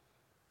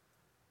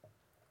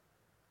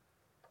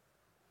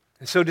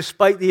 And so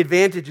despite the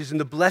advantages and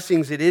the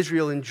blessings that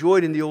Israel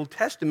enjoyed in the Old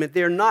Testament,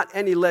 they are not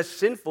any less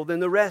sinful than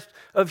the rest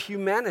of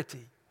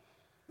humanity.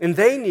 And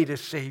they need a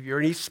Savior.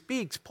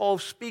 And Paul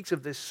speaks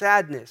of this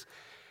sadness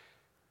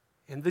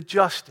and the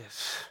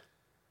justice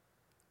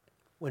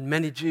when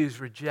many Jews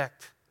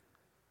reject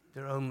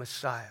their own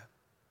Messiah.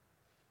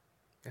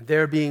 And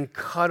they're being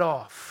cut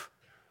off,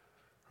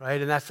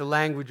 right? And that's the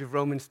language of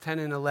Romans 10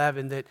 and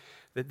 11, that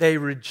they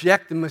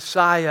reject the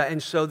Messiah,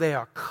 and so they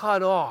are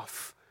cut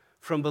off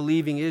from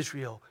believing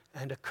Israel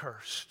and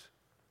accursed.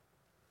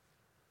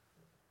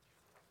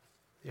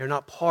 They are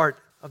not part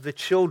of the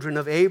children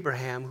of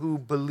Abraham who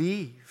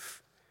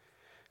believe.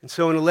 And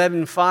so in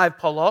 11:5,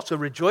 Paul also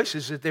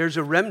rejoices that there's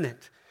a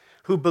remnant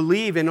who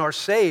believe and are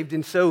saved.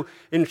 And so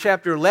in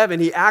chapter 11,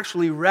 he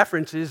actually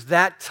references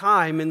that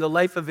time in the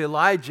life of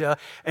Elijah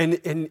and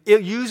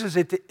it uses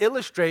it to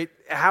illustrate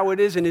how it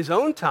is in his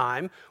own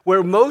time,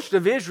 where most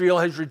of Israel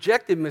has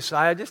rejected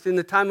Messiah. Just in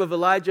the time of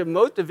Elijah,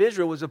 most of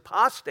Israel was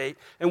apostate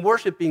and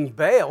worshiping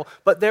Baal,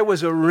 but there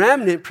was a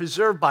remnant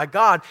preserved by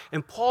God.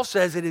 And Paul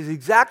says it is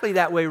exactly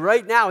that way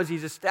right now as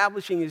he's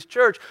establishing his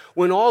church.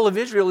 When all of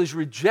Israel is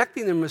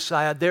rejecting the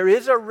Messiah, there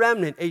is a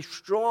remnant, a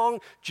strong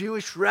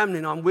Jewish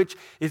remnant on which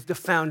is the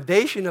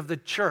foundation of the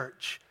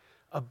church,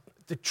 of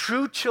the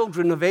true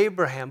children of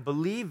Abraham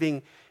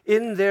believing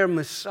in their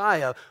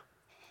Messiah.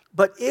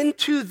 But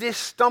into this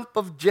stump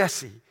of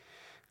Jesse,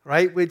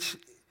 right, which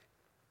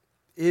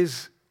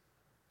is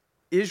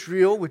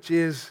Israel, which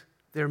is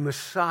their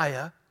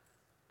Messiah,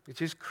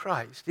 which is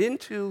Christ,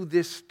 into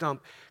this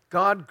stump,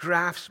 God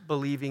grafts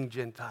believing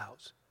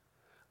Gentiles.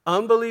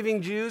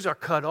 Unbelieving Jews are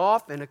cut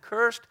off and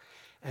accursed,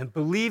 and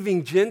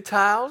believing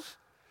Gentiles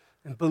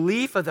and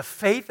belief of the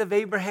faith of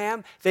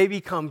Abraham, they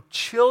become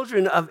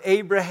children of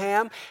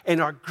Abraham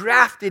and are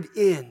grafted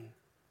in.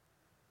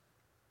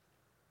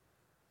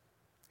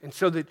 And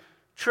so the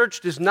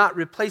church does not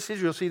replace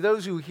Israel. See,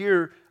 those who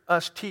hear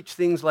us teach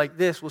things like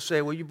this will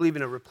say, well, you believe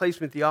in a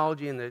replacement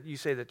theology and that you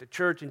say that the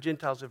church and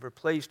Gentiles have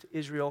replaced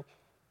Israel.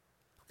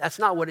 That's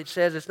not what it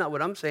says. That's not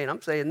what I'm saying.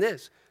 I'm saying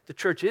this. The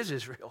church is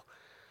Israel.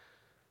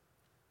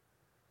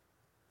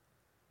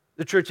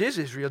 The church is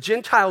Israel.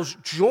 Gentiles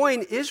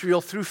join Israel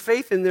through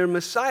faith in their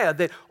Messiah,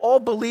 that all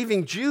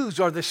believing Jews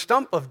are the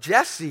stump of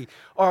Jesse,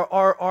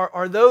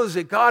 are those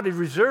that God had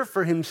reserved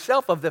for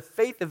himself of the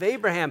faith of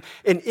Abraham.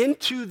 And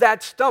into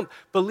that stump,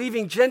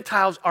 believing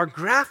Gentiles are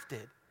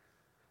grafted.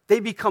 They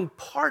become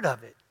part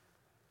of it.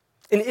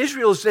 And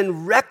Israel is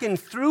then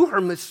reckoned through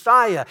her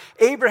Messiah.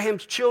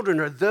 Abraham's children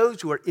are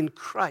those who are in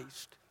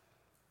Christ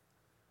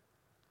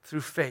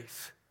through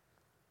faith.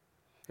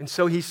 And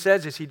so he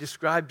says this, he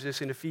describes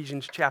this in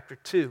Ephesians chapter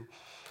 2.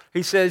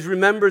 He says,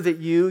 remember that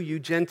you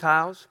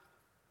Gentiles,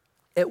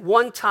 at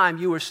one time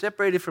you were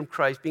separated from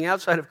Christ, being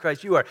outside of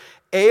Christ, you are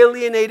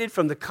alienated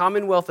from the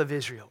commonwealth of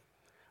Israel.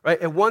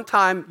 Right? At one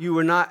time you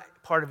were not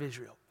part of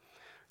Israel.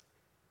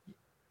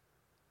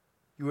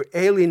 You were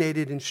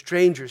alienated and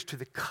strangers to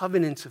the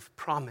covenants of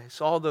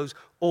promise, all those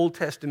Old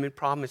Testament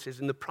promises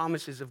and the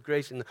promises of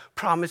grace and the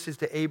promises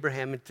to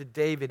Abraham and to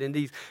David. And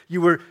these,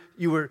 you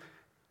were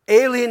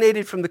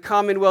alienated from the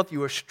commonwealth, you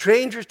were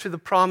strangers to the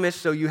promise,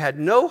 so you had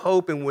no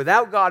hope, and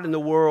without God in the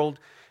world,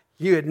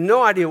 you had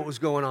no idea what was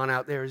going on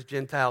out there as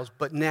Gentiles.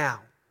 But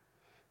now,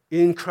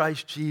 in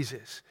Christ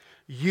Jesus,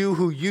 you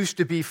who used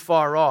to be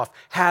far off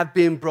have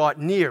been brought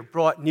near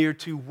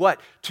to what?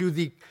 To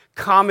the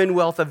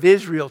commonwealth of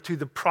Israel, to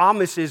the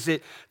promises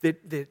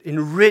that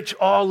enrich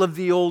all of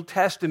the Old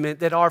Testament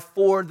that are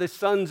for the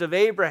sons of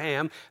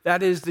Abraham,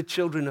 that is the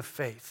children of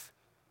faith.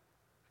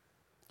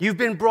 You've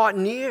been brought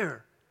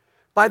near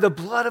by the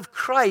blood of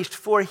Christ,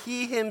 for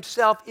he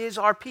himself is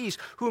our peace,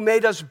 who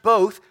made us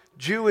both,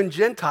 Jew and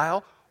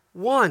Gentile,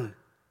 one,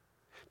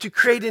 to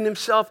create in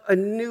himself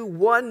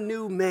one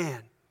new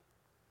man.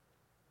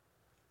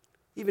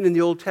 Even in the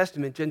Old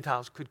Testament,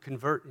 Gentiles could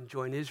convert and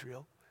join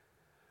Israel.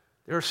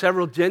 There are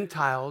several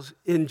Gentiles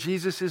in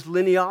Jesus'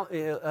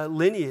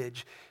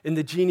 lineage, in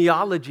the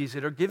genealogies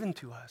that are given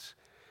to us.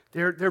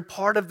 They're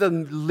part of the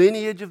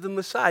lineage of the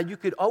Messiah. You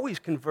could always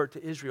convert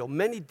to Israel.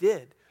 Many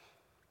did.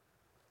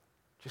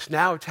 Just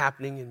now it's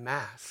happening in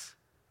mass.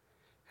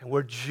 And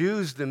where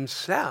Jews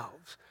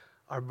themselves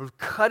are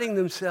cutting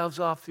themselves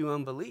off through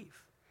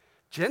unbelief.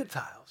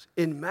 Gentiles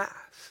in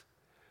mass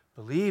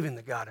believe in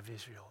the God of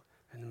Israel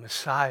and the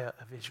Messiah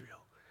of Israel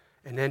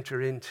and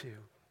enter into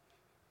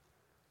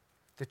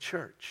the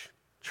church.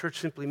 Church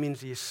simply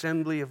means the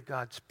assembly of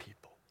God's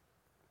people.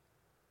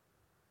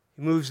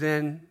 He moves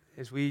then,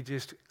 as we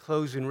just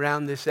close and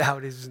round this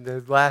out, is in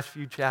the last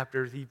few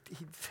chapters, he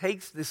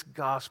takes this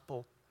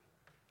gospel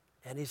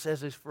and he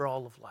says it's for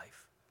all of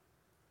life.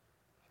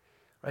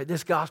 Right?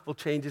 This gospel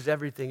changes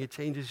everything. It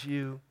changes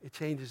you, it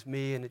changes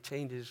me, and it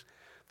changes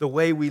the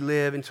way we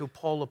live. And so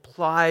Paul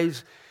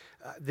applies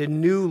the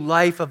new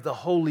life of the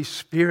Holy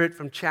Spirit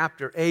from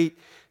chapter 8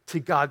 to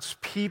God's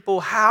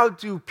people. How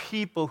do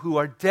people who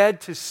are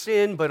dead to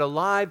sin but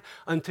alive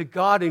unto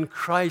God in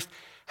Christ,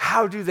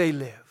 how do they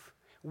live?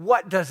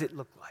 What does it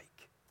look like?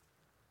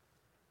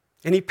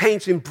 And he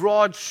paints in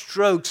broad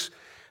strokes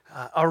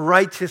a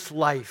righteous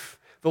life.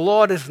 The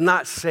law does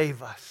not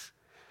save us,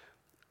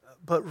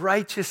 but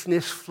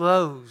righteousness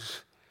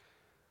flows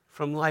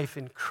from life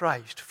in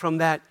Christ, from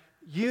that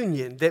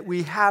union that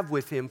we have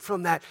with him,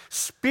 from that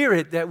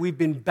Spirit that we've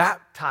been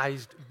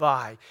baptized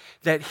by,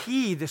 that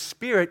he, the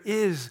Spirit,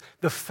 is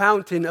the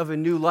fountain of a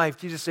new life.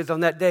 Jesus says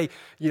on that day,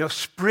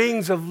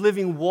 springs of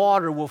living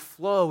water will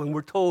flow, and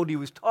we're told he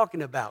was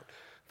talking about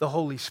the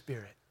Holy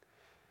Spirit,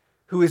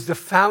 who is the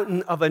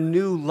fountain of a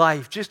new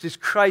life. Just as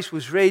Christ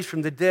was raised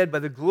from the dead by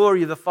the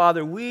glory of the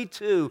Father, we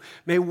too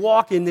may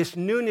walk in this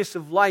newness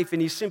of life,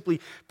 and he's simply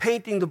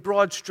painting the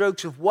broad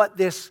strokes of what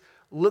this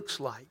looks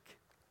like.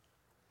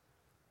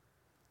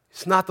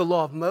 It's not the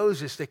law of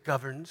Moses that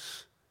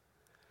governs,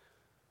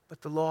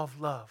 but the law of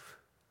love.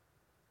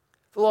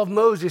 The law of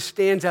Moses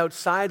stands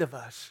outside of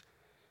us.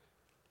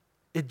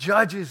 It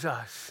judges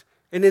us,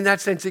 and in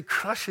that sense, it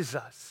crushes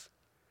us.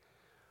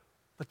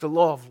 But the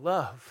law of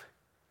love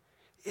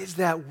is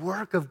that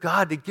work of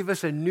God to give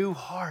us a new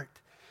heart,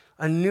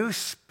 a new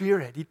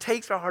spirit. He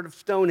takes our heart of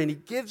stone and he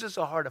gives us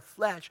a heart of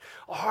flesh,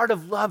 a heart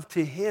of love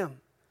to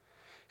him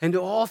and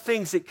to all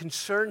things that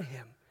concern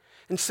him.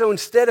 And so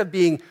instead of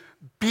being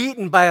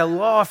beaten by a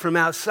law from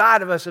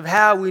outside of us of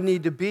how we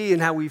need to be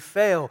and how we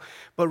fail,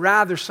 but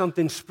rather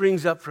something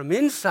springs up from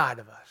inside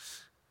of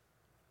us,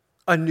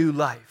 a new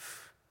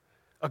life,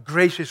 a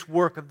gracious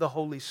work of the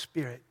Holy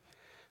Spirit.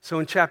 So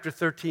in chapter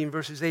 13,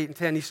 verses 8 and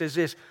 10, he says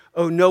this,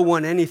 "Owe no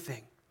one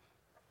anything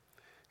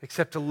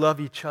except to love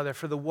each other,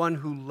 for the one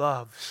who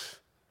loves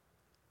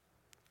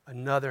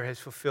another has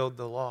fulfilled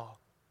the law.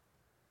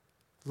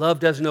 Love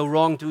does no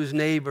wrong to his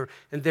neighbor,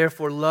 and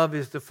therefore love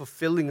is the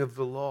fulfilling of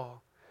the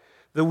law.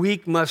 The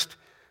weak must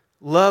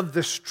love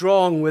the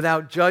strong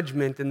without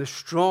judgment, and the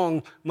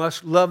strong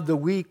must love the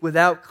weak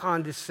without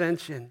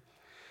condescension."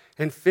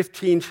 In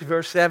 15,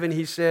 verse 7,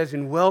 he says,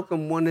 "And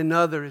welcome one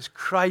another as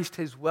Christ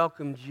has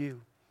welcomed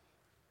you."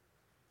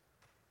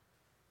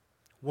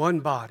 One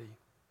body,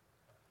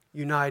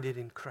 united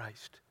in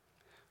Christ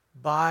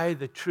by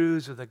the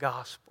truths of the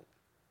gospel.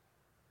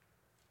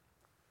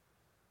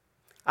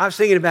 I was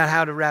thinking about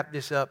how to wrap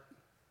this up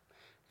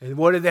and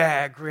what is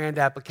that grand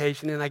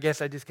application, and I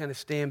guess I just kind of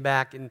stand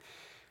back, and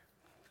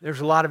there's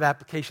a lot of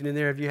application in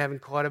there if you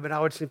haven't caught it, but I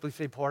would simply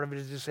say part of it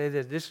is to say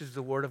that this is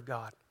the Word of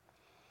God.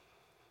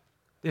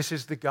 This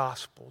is the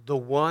gospel, the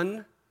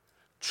one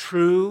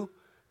true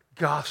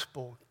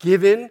gospel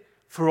given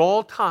for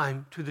all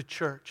time to the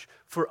church,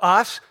 for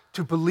us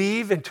to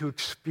believe and to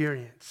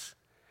experience,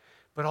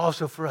 but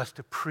also for us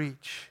to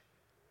preach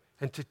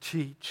and to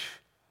teach.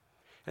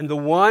 And the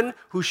one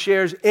who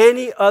shares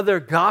any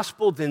other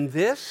gospel than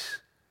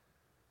this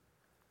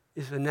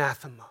is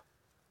anathema.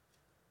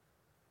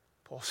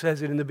 Paul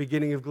says it in the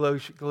beginning of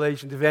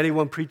Galatians, "If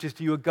anyone preaches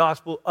to you a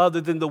gospel other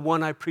than the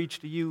one I preach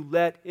to you,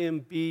 let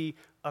him be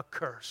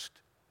accursed."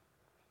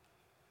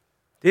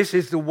 This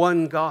is the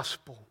one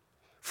gospel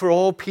for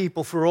all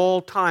people, for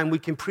all time. We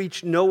can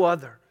preach no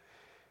other.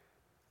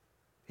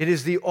 It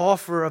is the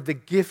offer of the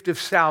gift of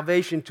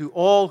salvation to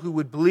all who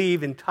would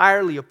believe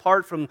entirely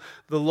apart from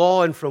the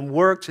law and from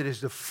works. It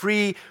is the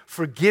free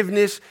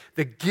forgiveness,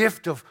 the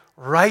gift of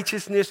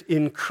righteousness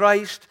in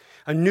Christ,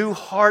 a new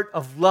heart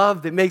of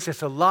love that makes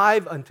us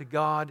alive unto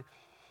God.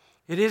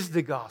 It is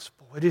the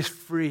gospel. It is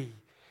free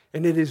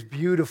and it is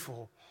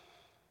beautiful.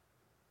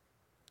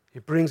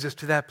 It brings us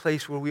to that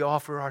place where we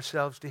offer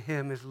ourselves to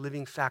him as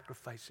living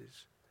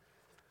sacrifices,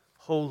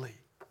 holy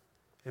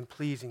and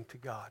pleasing to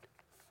God.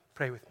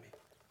 Pray with me.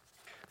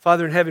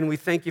 Father in heaven, we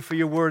thank you for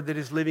your word that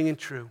is living and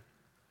true.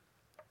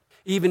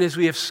 Even as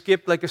we have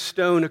skipped like a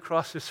stone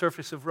across the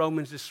surface of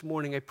Romans this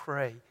morning, I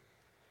pray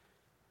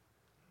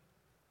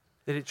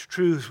that its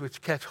truths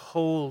which catch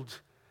hold,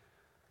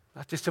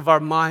 not just of our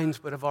minds,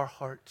 but of our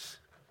hearts.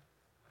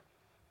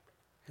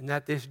 And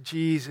that this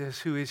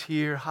Jesus who is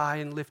here high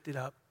and lifted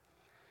up,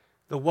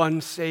 the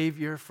one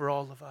Savior for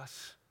all of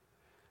us,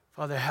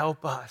 Father,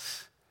 help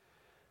us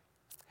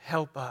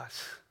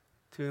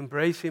to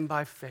embrace him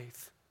by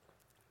faith,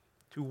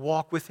 to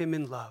walk with him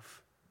in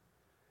love,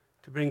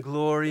 to bring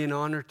glory and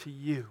honor to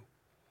you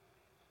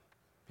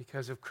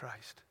because of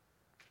Christ,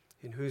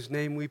 in whose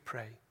name we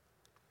pray.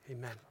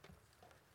 Amen.